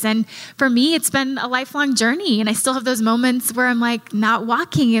this. And for me, it's been a lifelong journey. And I still have those moments where I'm like not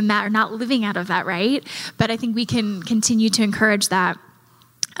walking in that or not living out of that, right? But I think we can continue to encourage that.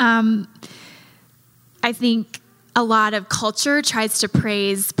 I think a lot of culture tries to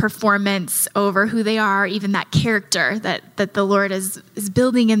praise performance over who they are, even that character that the Lord is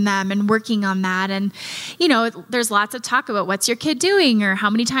building in them and working on that. And, there's lots of talk about what's your kid doing, or how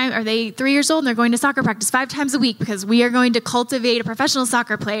many times are they 3 years old and they're going to soccer practice 5 times a week because we are going to cultivate a professional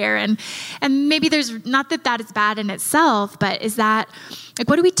soccer player. And maybe there's not that is bad in itself, but is that like,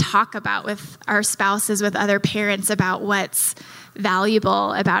 what do we talk about with our spouses, with other parents about what's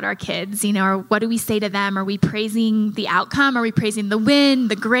valuable about our kids, or what do we say to them? Are we praising the outcome? Are we praising the win,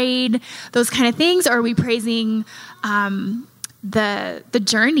 the grade, those kind of things? Or are we praising the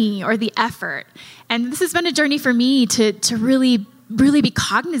journey or the effort? And this has been a journey for me to really be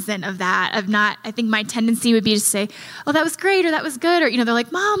cognizant of that, I think my tendency would be to say, oh, that was great, or that was good. Or, they're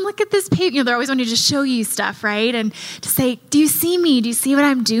like, Mom, look at this paper. They're always wanting to just show you stuff, right? And to say, do you see me? Do you see what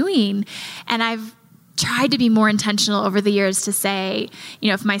I'm doing? And I've tried to be more intentional over the years to say,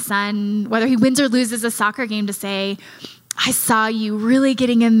 if my son, whether he wins or loses a soccer game, to say, I saw you really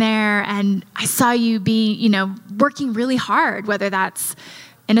getting in there, and I saw you be, working really hard, whether that's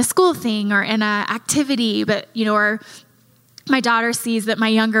in a school thing or in an activity, but, or my daughter sees that my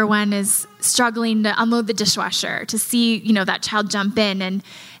younger one is struggling to unload the dishwasher, to see, that child jump in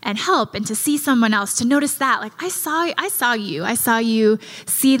and help, and to see someone else, to notice that, like, I saw you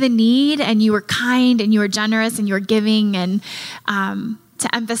see the need, and you were kind, and you were generous, and you were giving, and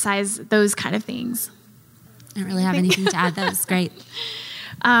to emphasize those kind of things. I don't really have anything to add. That was great.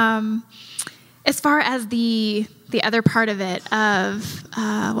 As far as the other part of it,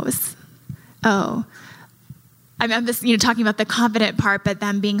 I'm just, talking about the confident part, but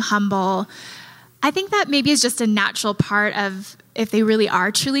them being humble. I think that maybe is just a natural part of, if they really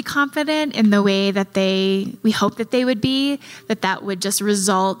are truly confident in the way that we hope that they would be, that would just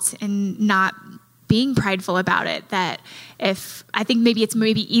result in not being prideful about it. I think maybe it's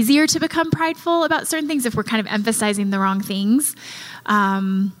easier to become prideful about certain things if we're kind of emphasizing the wrong things.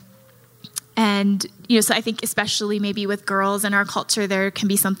 So I think especially maybe with girls in our culture, there can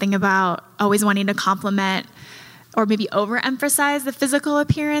be something about always wanting to compliment or maybe overemphasize the physical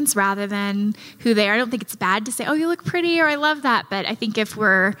appearance rather than who they are. I don't think it's bad to say, oh, you look pretty, or I love that. But I think if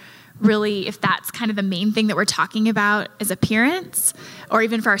that's kind of the main thing that we're talking about is appearance, or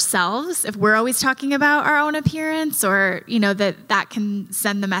even for ourselves, if we're always talking about our own appearance, or, that can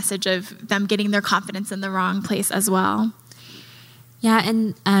send the message of them getting their confidence in the wrong place as well. Yeah.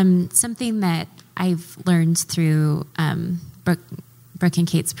 And something that I've learned through Brooke and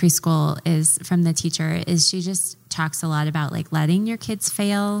Kate's preschool is from the teacher is she just talks a lot about like letting your kids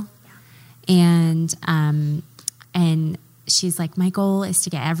fail. And she's like, my goal is to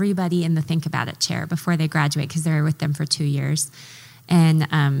get everybody in the Think About It chair before they graduate, because they're with them for 2 years.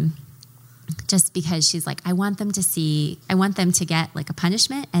 And just because she's like, I want them to get like a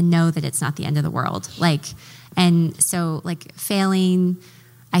punishment and know that it's not the end of the world. Like, and so like failing,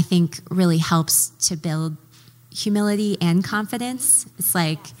 I think, really helps to build humility and confidence. It's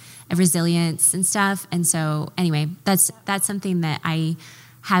like a resilience and stuff. And so anyway, that's something that I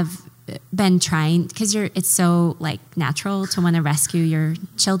have been trying, because it's so like natural to want to rescue your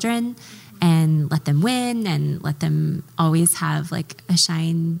children and let them win and let them always have like a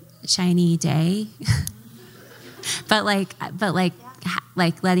shiny day. but letting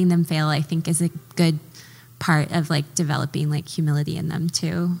them fail, I think, is a good part of like developing like humility in them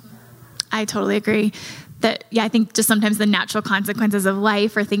too. I totally agree. I think just sometimes the natural consequences of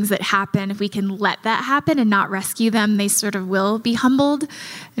life or things that happen, if we can let that happen and not rescue them, they sort of will be humbled,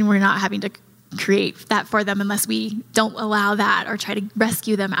 and we're not having to create that for them unless we don't allow that or try to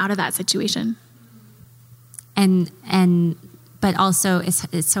rescue them out of that situation. But also it's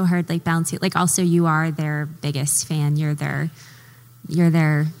so hard, like balancing, like also you are their biggest fan, you're their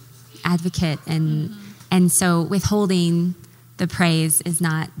advocate, and so withholding the praise is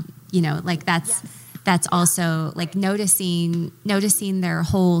not, like that's also like noticing their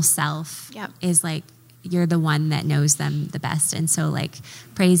whole self. Yep. Is like, you're the one that knows them the best. And so like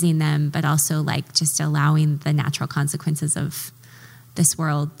praising them, but also like just allowing the natural consequences of this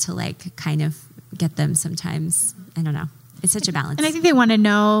world to like kind of get them sometimes. I don't know. It's such a balance. And I think they want to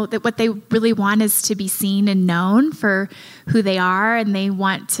know that what they really want is to be seen and known for who they are. And they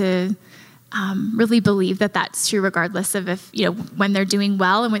want to really believe that that's true, regardless of if, when they're doing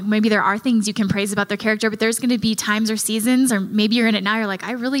well, and maybe there are things you can praise about their character, but there's going to be times or seasons, or maybe you're in it now, you're like,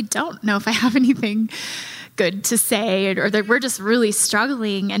 I really don't know if I have anything good to say, or that we're just really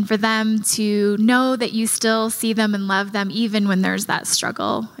struggling. And for them to know that you still see them and love them, even when there's that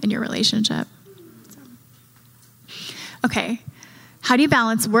struggle in your relationship. Okay. How do you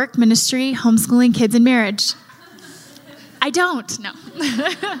balance work, ministry, homeschooling, kids, and marriage? I don't. No.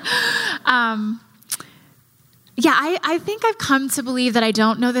 I think I've come to believe that I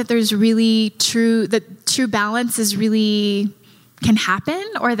don't know that there's really true balance is really can happen,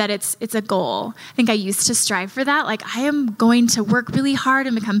 or that it's a goal. I think I used to strive for that. Like, I am going to work really hard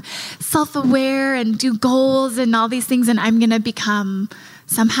and become self-aware and do goals and all these things, and I will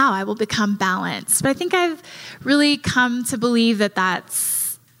become balanced. But I think I've really come to believe that that's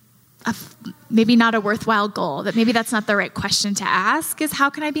maybe not a worthwhile goal, that maybe that's not the right question to ask, is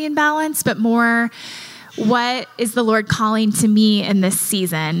how can I be in balance, but more, what is the Lord calling to me in this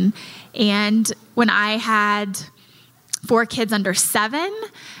season? And when I had 4 kids under 7,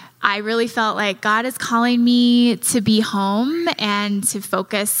 I really felt like God is calling me to be home and to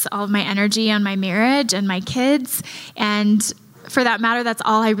focus all of my energy on my marriage and my kids. And for that matter, that's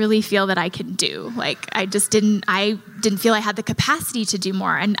all I really feel that I can do. Like, I didn't feel I had the capacity to do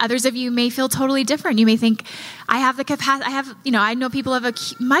more. And others of you may feel totally different. You may think, I have the capacity. I know people have a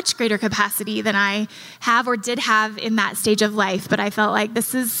much greater capacity than I have or did have in that stage of life. But I felt like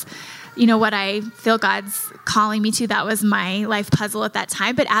this is, what I feel God's calling me to. That was my life puzzle at that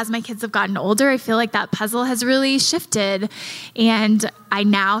time. But as my kids have gotten older, I feel like that puzzle has really shifted. And I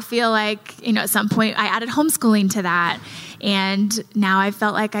now feel like, at some point I added homeschooling to that. And now I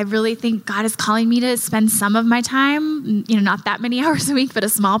felt like I really think God is calling me to spend some of my time, not that many hours a week, but a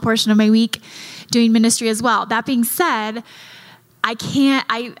small portion of my week doing ministry as well. That being said, I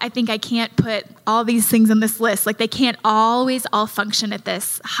think I can't put all these things on this list. Like, they can't always all function at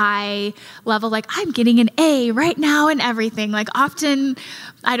this high level. Like, I'm getting an A right now and everything. Like, often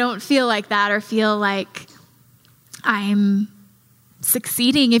I don't feel like that, or feel like I'm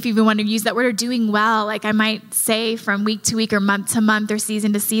succeeding, if you even want to use that word, or doing well. Like, I might say from week to week or month to month or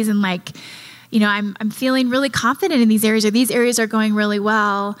season to season, like, I'm feeling really confident in these areas, or these areas are going really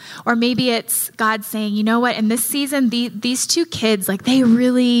well. Or maybe it's God saying, you know what, in this season, these 2 kids, like, they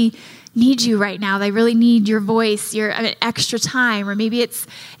really need you right now. They really need your voice, your extra time. Or maybe it's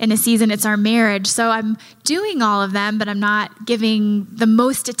in a season, it's our marriage. So I'm doing all of them, but I'm not giving the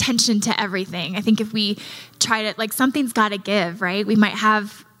most attention to everything. I think if we try to, like, something's got to give, right? We might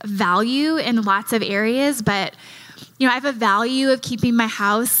have value in lots of areas, but I have a value of keeping my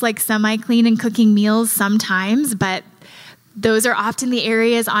house like semi-clean and cooking meals sometimes, but those are often the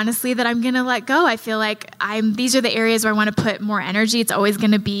areas, honestly, that I'm going to let go. I feel like these are the areas where I want to put more energy. It's always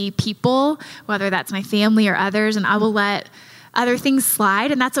going to be people, whether that's my family or others, and I will let other things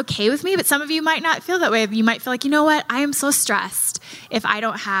slide, and that's okay with me. But some of you might not feel that way. You might feel like, you know what, I am so stressed if I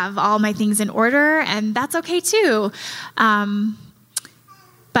don't have all my things in order, and that's okay too.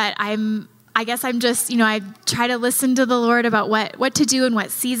 But I guess I'm just, I try to listen to the Lord about what to do in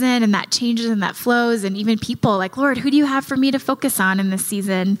what season, and that changes and that flows, and even people like, Lord, who do you have for me to focus on in this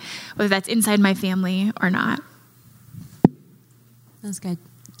season, whether that's inside my family or not. That's good.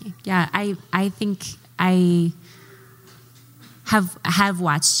 Yeah, I think I have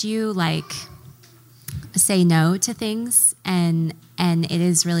watched you like say no to things, and it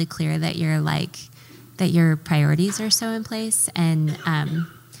is really clear that your priorities are so in place, and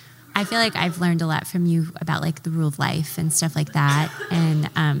I feel like I've learned a lot from you about like the rule of life and stuff like that. And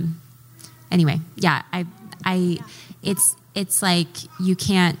anyway, yeah, it's like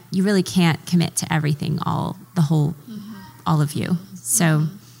you really can't commit to everything, all of you. So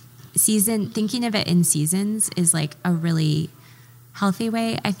thinking of it in seasons is like a really healthy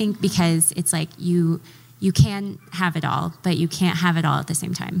way, I think, because it's like you can have it all, but you can't have it all at the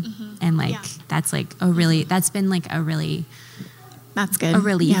same time. And like, that's been like a really, that's good. A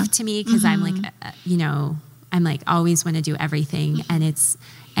relief to me, because I'm like, I'm like always want to do everything,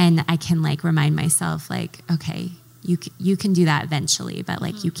 and I can like remind myself like, okay, you can do that eventually, but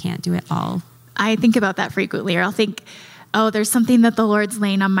like you can't do it all. I think about that frequently, or I'll think, oh, there's something that the Lord's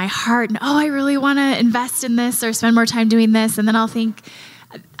laying on my heart, and I really want to invest in this or spend more time doing this, and then I'll think,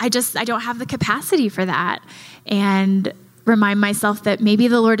 I don't have the capacity for that, and remind myself that maybe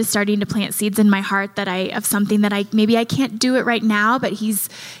the Lord is starting to plant seeds in my heart of something that maybe I can't do it right now, but he's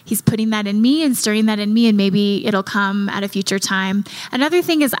putting that in me and stirring that in me, and maybe it'll come at a future time. Another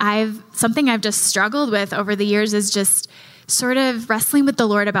thing is something I've just struggled with over the years is just sort of wrestling with the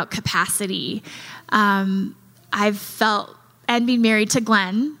Lord about capacity. I've felt, and being married to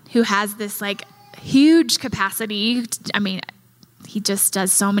Glenn, who has this like huge capacity. I mean, he just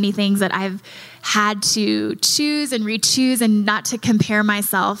does so many things that I've had to choose and re-choose, and not to compare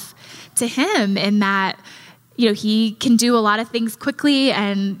myself to him in that, he can do a lot of things quickly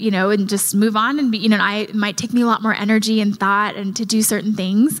and just move on, and it might take me a lot more energy and thought and to do certain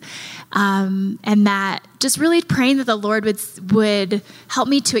things. And that just really praying that the Lord would help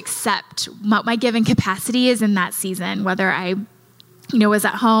me to accept what my given capacity is in that season, whether I was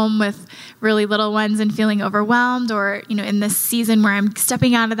at home with really little ones and feeling overwhelmed, or, in this season where I'm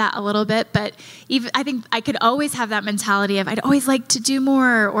stepping out of that a little bit. But I think I could always have that mentality of I'd always like to do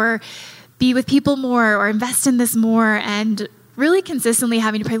more, or be with people more, or invest in this more, and really consistently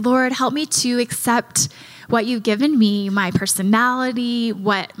having to pray, Lord, help me to accept what you've given me, my personality,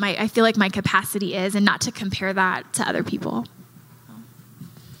 what I feel like my capacity is, and not to compare that to other people.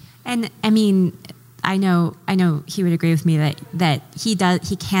 And I mean, I know he would agree with me that he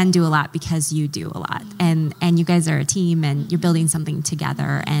can do a lot because you do a lot, and you guys are a team, and you're building something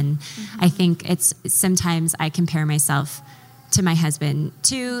together. And I think it's sometimes I compare myself to my husband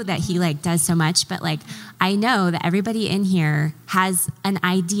too, that he like does so much, but like I know that everybody in here has an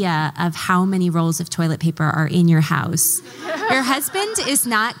idea of how many rolls of toilet paper are in your house. Your husband is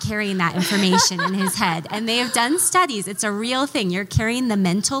not carrying that information in his head, and they have done studies. It's a real thing. You're carrying the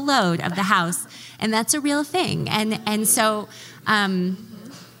mental load of the house, and that's a real thing. And so, I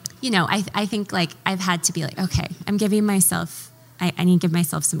think like I've had to be like, okay, I'm giving myself, I need to give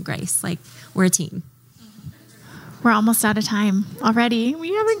myself some grace. Like, we're a team. We're almost out of time already.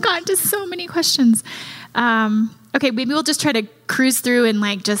 We haven't gotten to so many questions. Okay, maybe we'll just try to cruise through and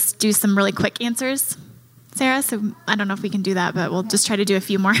like just do some really quick answers, Sarah. So I don't know if we can do that, but we'll just try to do a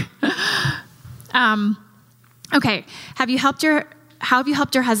few more. Okay, how have you helped your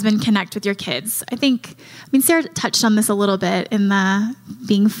husband connect with your kids? Sarah touched on this a little bit in the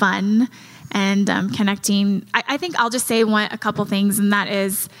being fun and connecting. I think I'll just say a couple things, and that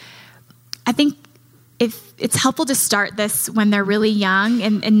is, I think if it's helpful to start this when they're really young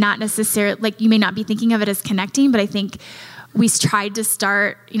and not necessarily, like, you may not be thinking of it as connecting, but I think we tried to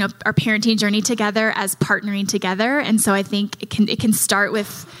start, our parenting journey together as partnering together. And so I think it can start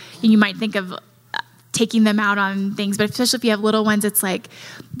with, you might think of taking them out on things, but especially if you have little ones, it's like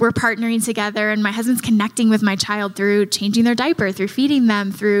we're partnering together, and my husband's connecting with my child through changing their diaper, through feeding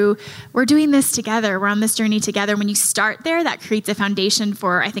them, through we're doing this together. We're on this journey together. When you start there, that creates a foundation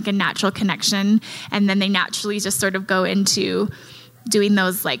for, I think, a natural connection. And then they naturally just sort of go into doing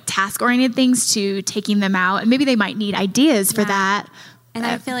those like task-oriented things to taking them out. And maybe they might need ideas for that. And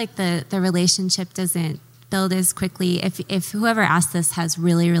I feel like the relationship doesn't build as quickly. If whoever asked this has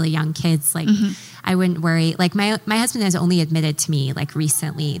really, really young kids, like I wouldn't worry. Like my husband has only admitted to me like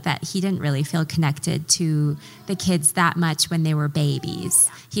recently that he didn't really feel connected to the kids that much when they were babies.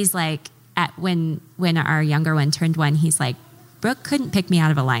 He's like when our younger one turned 1, he's like, Brooke couldn't pick me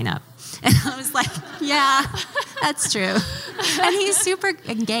out of a lineup. And I was like, yeah, that's true. And he's super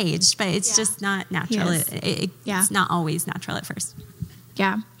engaged, but it's just not natural. It's not always natural at first.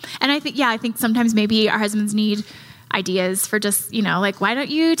 Yeah. And I think sometimes maybe our husbands need ideas for just, like, why don't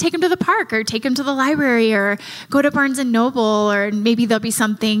you take him to the park or take him to the library or go to Barnes and Noble, or maybe there'll be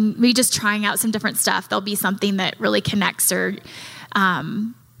something, maybe just trying out some different stuff. There'll be something that really connects, or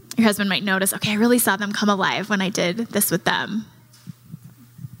your husband might notice, okay, I really saw them come alive when I did this with them.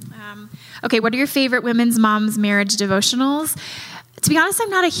 Okay, what are your favorite women's moms marriage devotionals? To be honest, I'm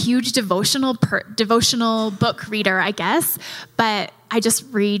not a huge devotional book reader, I guess, but I just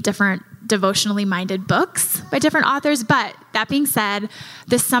read different devotionally minded books by different authors. But that being said,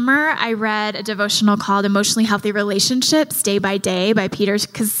 this summer I read a devotional called Emotionally Healthy Relationships Day by Day by Peter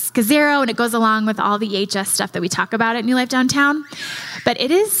Scazzero, and it goes along with all the EHS stuff that we talk about at New Life Downtown. But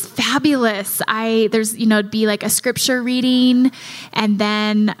it is fabulous. There's it'd be like a scripture reading and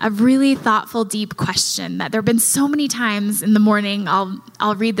then a really thoughtful, deep question that there have been so many times in the morning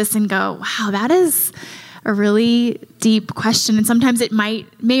I'll read this and go, wow, that is a really deep question. And sometimes it may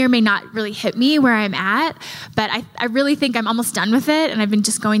or may not really hit me where I'm at, but I really think I'm almost done with it. And I've been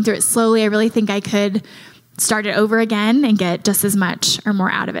just going through it slowly. I really think I could start it over again and get just as much or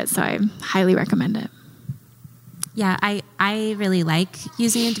more out of it. So I highly recommend it. Yeah, I really like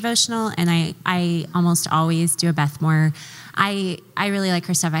using a devotional, and I almost always do a Beth Moore. I really like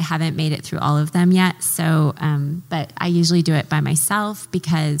her stuff. I haven't made it through all of them yet, so but I usually do it by myself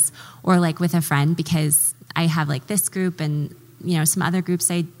or like with a friend, because I have like this group and some other groups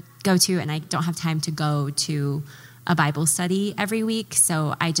I go to, and I don't have time to go to a Bible study every week,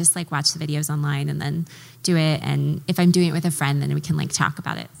 so I just like watch the videos online and then do it. And if I'm doing it with a friend, then we can like talk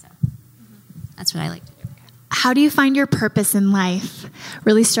about it. So that's what I like to do. How do you find your purpose in life?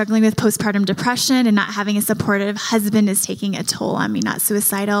 Really struggling with postpartum depression and not having a supportive husband is taking a toll on me. Not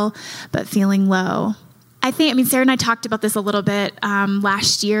suicidal, but feeling low. Sarah and I talked about this a little bit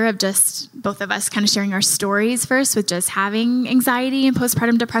last year, of just both of us kind of sharing our stories first with just having anxiety and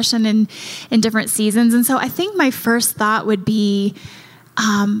postpartum depression in different seasons. And so I think my first thought would be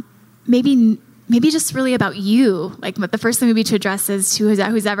maybe just really about you. Like, the first thing would be to address is who's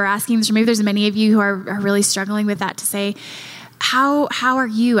ever asking this, or maybe there's many of you who are really struggling with that, to say, how are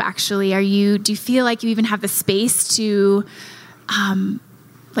you actually? Do you feel like you even have the space to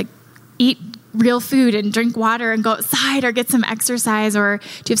eat real food and drink water and go outside or get some exercise, or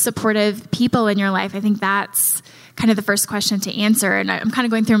do you have supportive people in your life? I think that's kind of the first question to answer. And I'm kind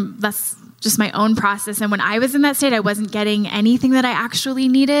of going through that's just my own process. And when I was in that state, I wasn't getting anything that I actually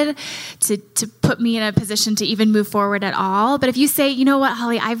needed to put me in a position to even move forward at all. But if you say, you know what,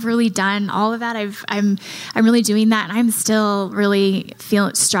 Holly, I've really done all of that. I'm really doing that, and I'm still really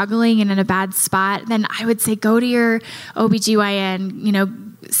struggling and in a bad spot, then I would say go to your OBGYN,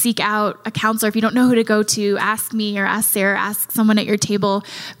 seek out a counselor. If you don't know who to go to, ask me or ask Sarah, ask someone at your table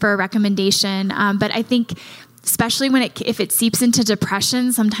for a recommendation. But I think especially if it seeps into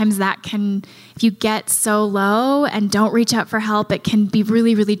depression, sometimes that can, if you get so low and don't reach out for help, it can be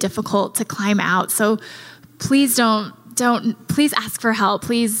really, really difficult to climb out. So please please ask for help.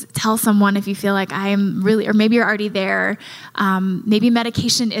 Please tell someone if you feel like I'm really, or maybe you're already there. Maybe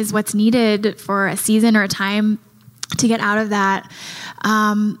medication is what's needed for a season or a time to get out of that.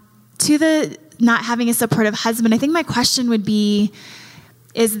 To the not having a supportive husband, I think my question would be,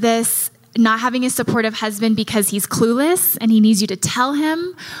 is this not having a supportive husband because he's clueless and he needs you to tell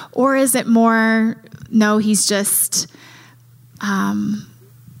him? Or is it more, no, he's just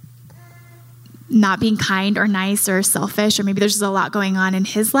not being kind or nice or selfish, or maybe there's just a lot going on in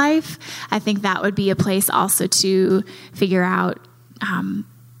his life? I think that would be a place also to figure out,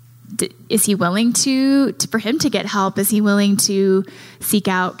 is he willing for him to get help? Is he willing to seek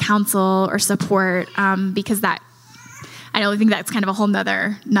out counsel or support? Because that, I don't think that's kind of a whole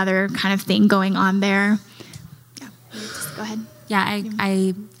another kind of thing going on there. Yeah, just go ahead. Yeah,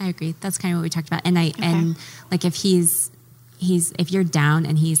 I agree. That's kind of what we talked about. And and like if if you're down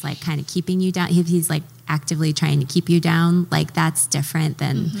and he's like kind of keeping you down, if he's like actively trying to keep you down, like that's different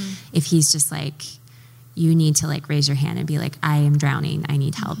than if he's just like, you need to like raise your hand and be like, I am drowning, I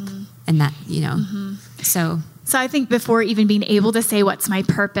need help. And that, So I think before even being able to say what's my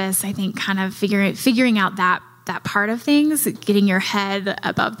purpose, I think kind of figuring out that part of things, getting your head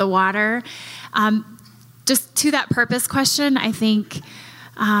above the water. Just to that purpose question, I think,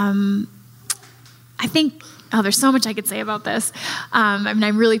 there's so much I could say about this.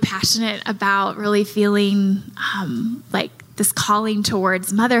 I'm really passionate about really feeling like this calling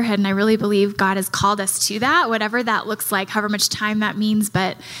towards motherhood, and I really believe God has called us to that, whatever that looks like, however much time that means.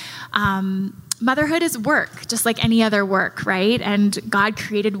 But motherhood is work, just like any other work, right? And God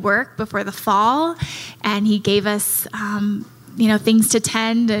created work before the fall, and he gave us, things to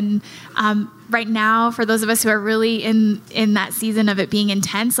tend. And right now, for those of us who are really in that season of it being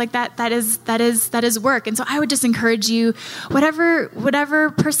intense, like that is work. And so I would just encourage you,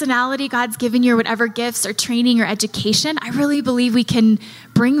 whatever personality God's given you, or whatever gifts or training or education, I really believe we can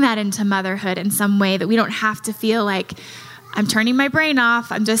bring that into motherhood in some way, that we don't have to feel like I'm turning my brain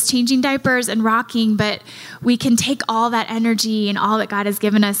off, I'm just changing diapers and rocking, but we can take all that energy and all that God has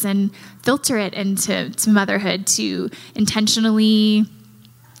given us and filter it into motherhood, to intentionally,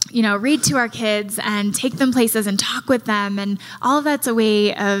 read to our kids and take them places and talk with them. And all of that's a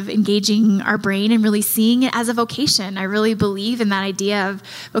way of engaging our brain and really seeing it as a vocation. I really believe in that idea of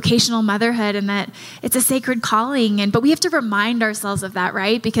vocational motherhood, and that it's a sacred calling. But we have to remind ourselves of that,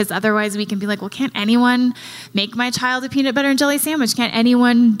 right? Because otherwise we can be like, well, can't anyone make my child a peanut butter and jelly sandwich? Can't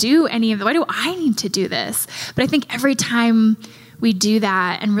anyone do any of that? Why do I need to do this? But I think every time we do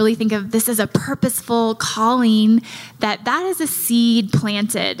that and really think of this as a purposeful calling, that is a seed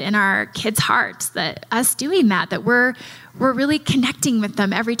planted in our kids' hearts, that us doing that we're really connecting with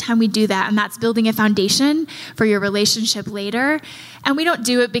them every time we do that. And that's building a foundation for your relationship later. And we don't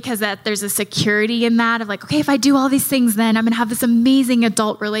do it because that there's a security in that of like, okay, if I do all these things, then I'm going to have this amazing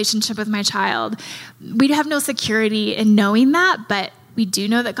adult relationship with my child. We have no security in knowing that, but we do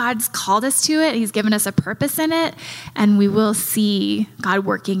know that God's called us to it. He's given us a purpose in it, and we will see God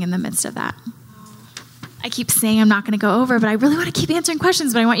working in the midst of that. I keep saying I'm not going to go over, but I really want to keep answering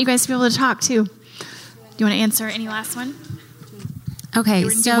questions, but I want you guys to be able to talk too. Do you want to answer any last one? Okay,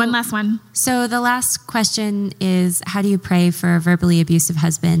 so one last one. So the last question is, how do you pray for a verbally abusive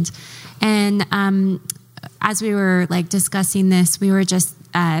husband? And as we were discussing this, we were just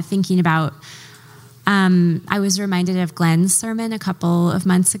thinking about, I was reminded of Glenn's sermon a couple of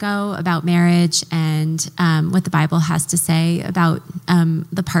months ago about marriage and what the Bible has to say about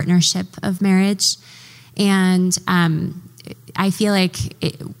the partnership of marriage. And I feel like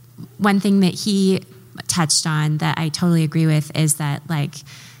one thing that he touched on that I totally agree with is that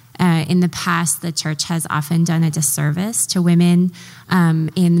in the past, the church has often done a disservice to women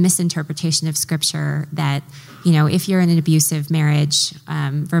in the misinterpretation of Scripture that, if you're in an abusive marriage,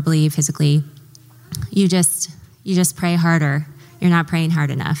 verbally, physically, you just pray harder. You're not praying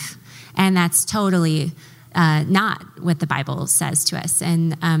hard enough. And that's totally not what the Bible says to us.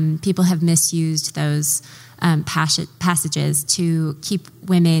 And people have misused those passages to keep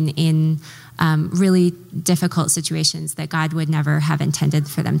women in really difficult situations that God would never have intended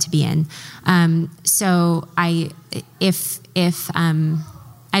for them to be in. So I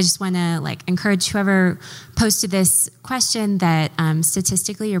just want to encourage whoever posted this question that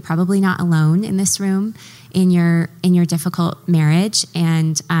statistically you're probably not alone in this room in your difficult marriage.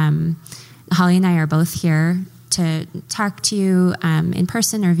 And Holly and I are both here to talk to you in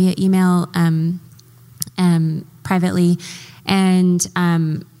person or via email privately. And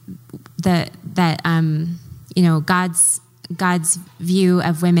God's view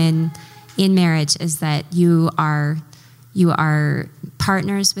of women in marriage is that you are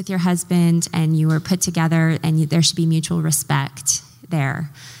partners with your husband, and you are put together, and there should be mutual respect there.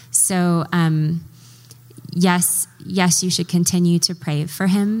 So, yes, you should continue to pray for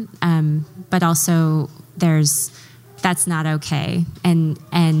him, but also that's not okay, and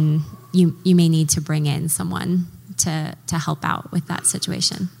you may need to bring in someone to help out with that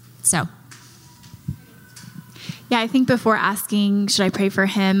situation. So. Yeah, I think before asking, should I pray for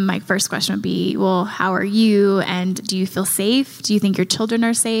him, my first question would be, well, how are you? And do you feel safe? Do you think your children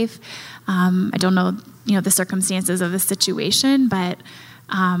are safe? I don't know, the circumstances of the situation, but,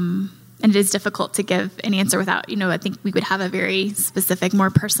 and it is difficult to give an answer without, I think we would have a very specific, more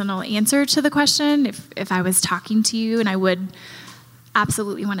personal answer to the question if I was talking to you, and I would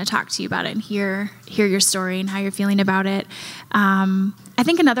absolutely want to talk to you about it and hear your story and how you're feeling about it. I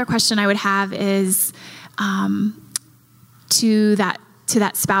think another question I would have is, to that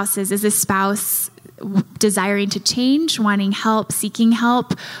spouse is this spouse desiring to change, wanting help, seeking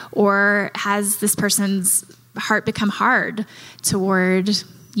help, or has this person's heart become hard toward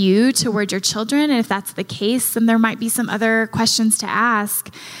you, toward your children? And if that's the case, then there might be some other questions to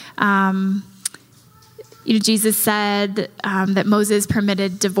ask. Jesus said that Moses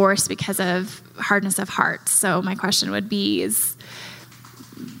permitted divorce because of hardness of heart. So my question would be is,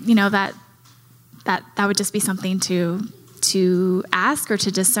 that would just be something to ask or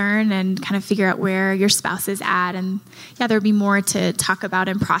to discern and kind of figure out where your spouse is at. And yeah, there would be more to talk about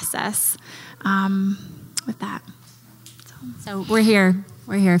and process with that. So we're here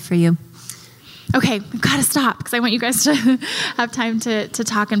for you. Okay, we've got to stop because I want you guys to have time to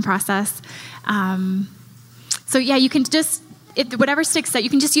talk and process. So yeah, you can just, whatever sticks out, you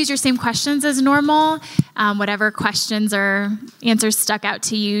can just use your same questions as normal. Whatever questions or answers stuck out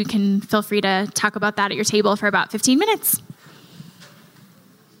to you, you can feel free to talk about that at your table for about 15 minutes.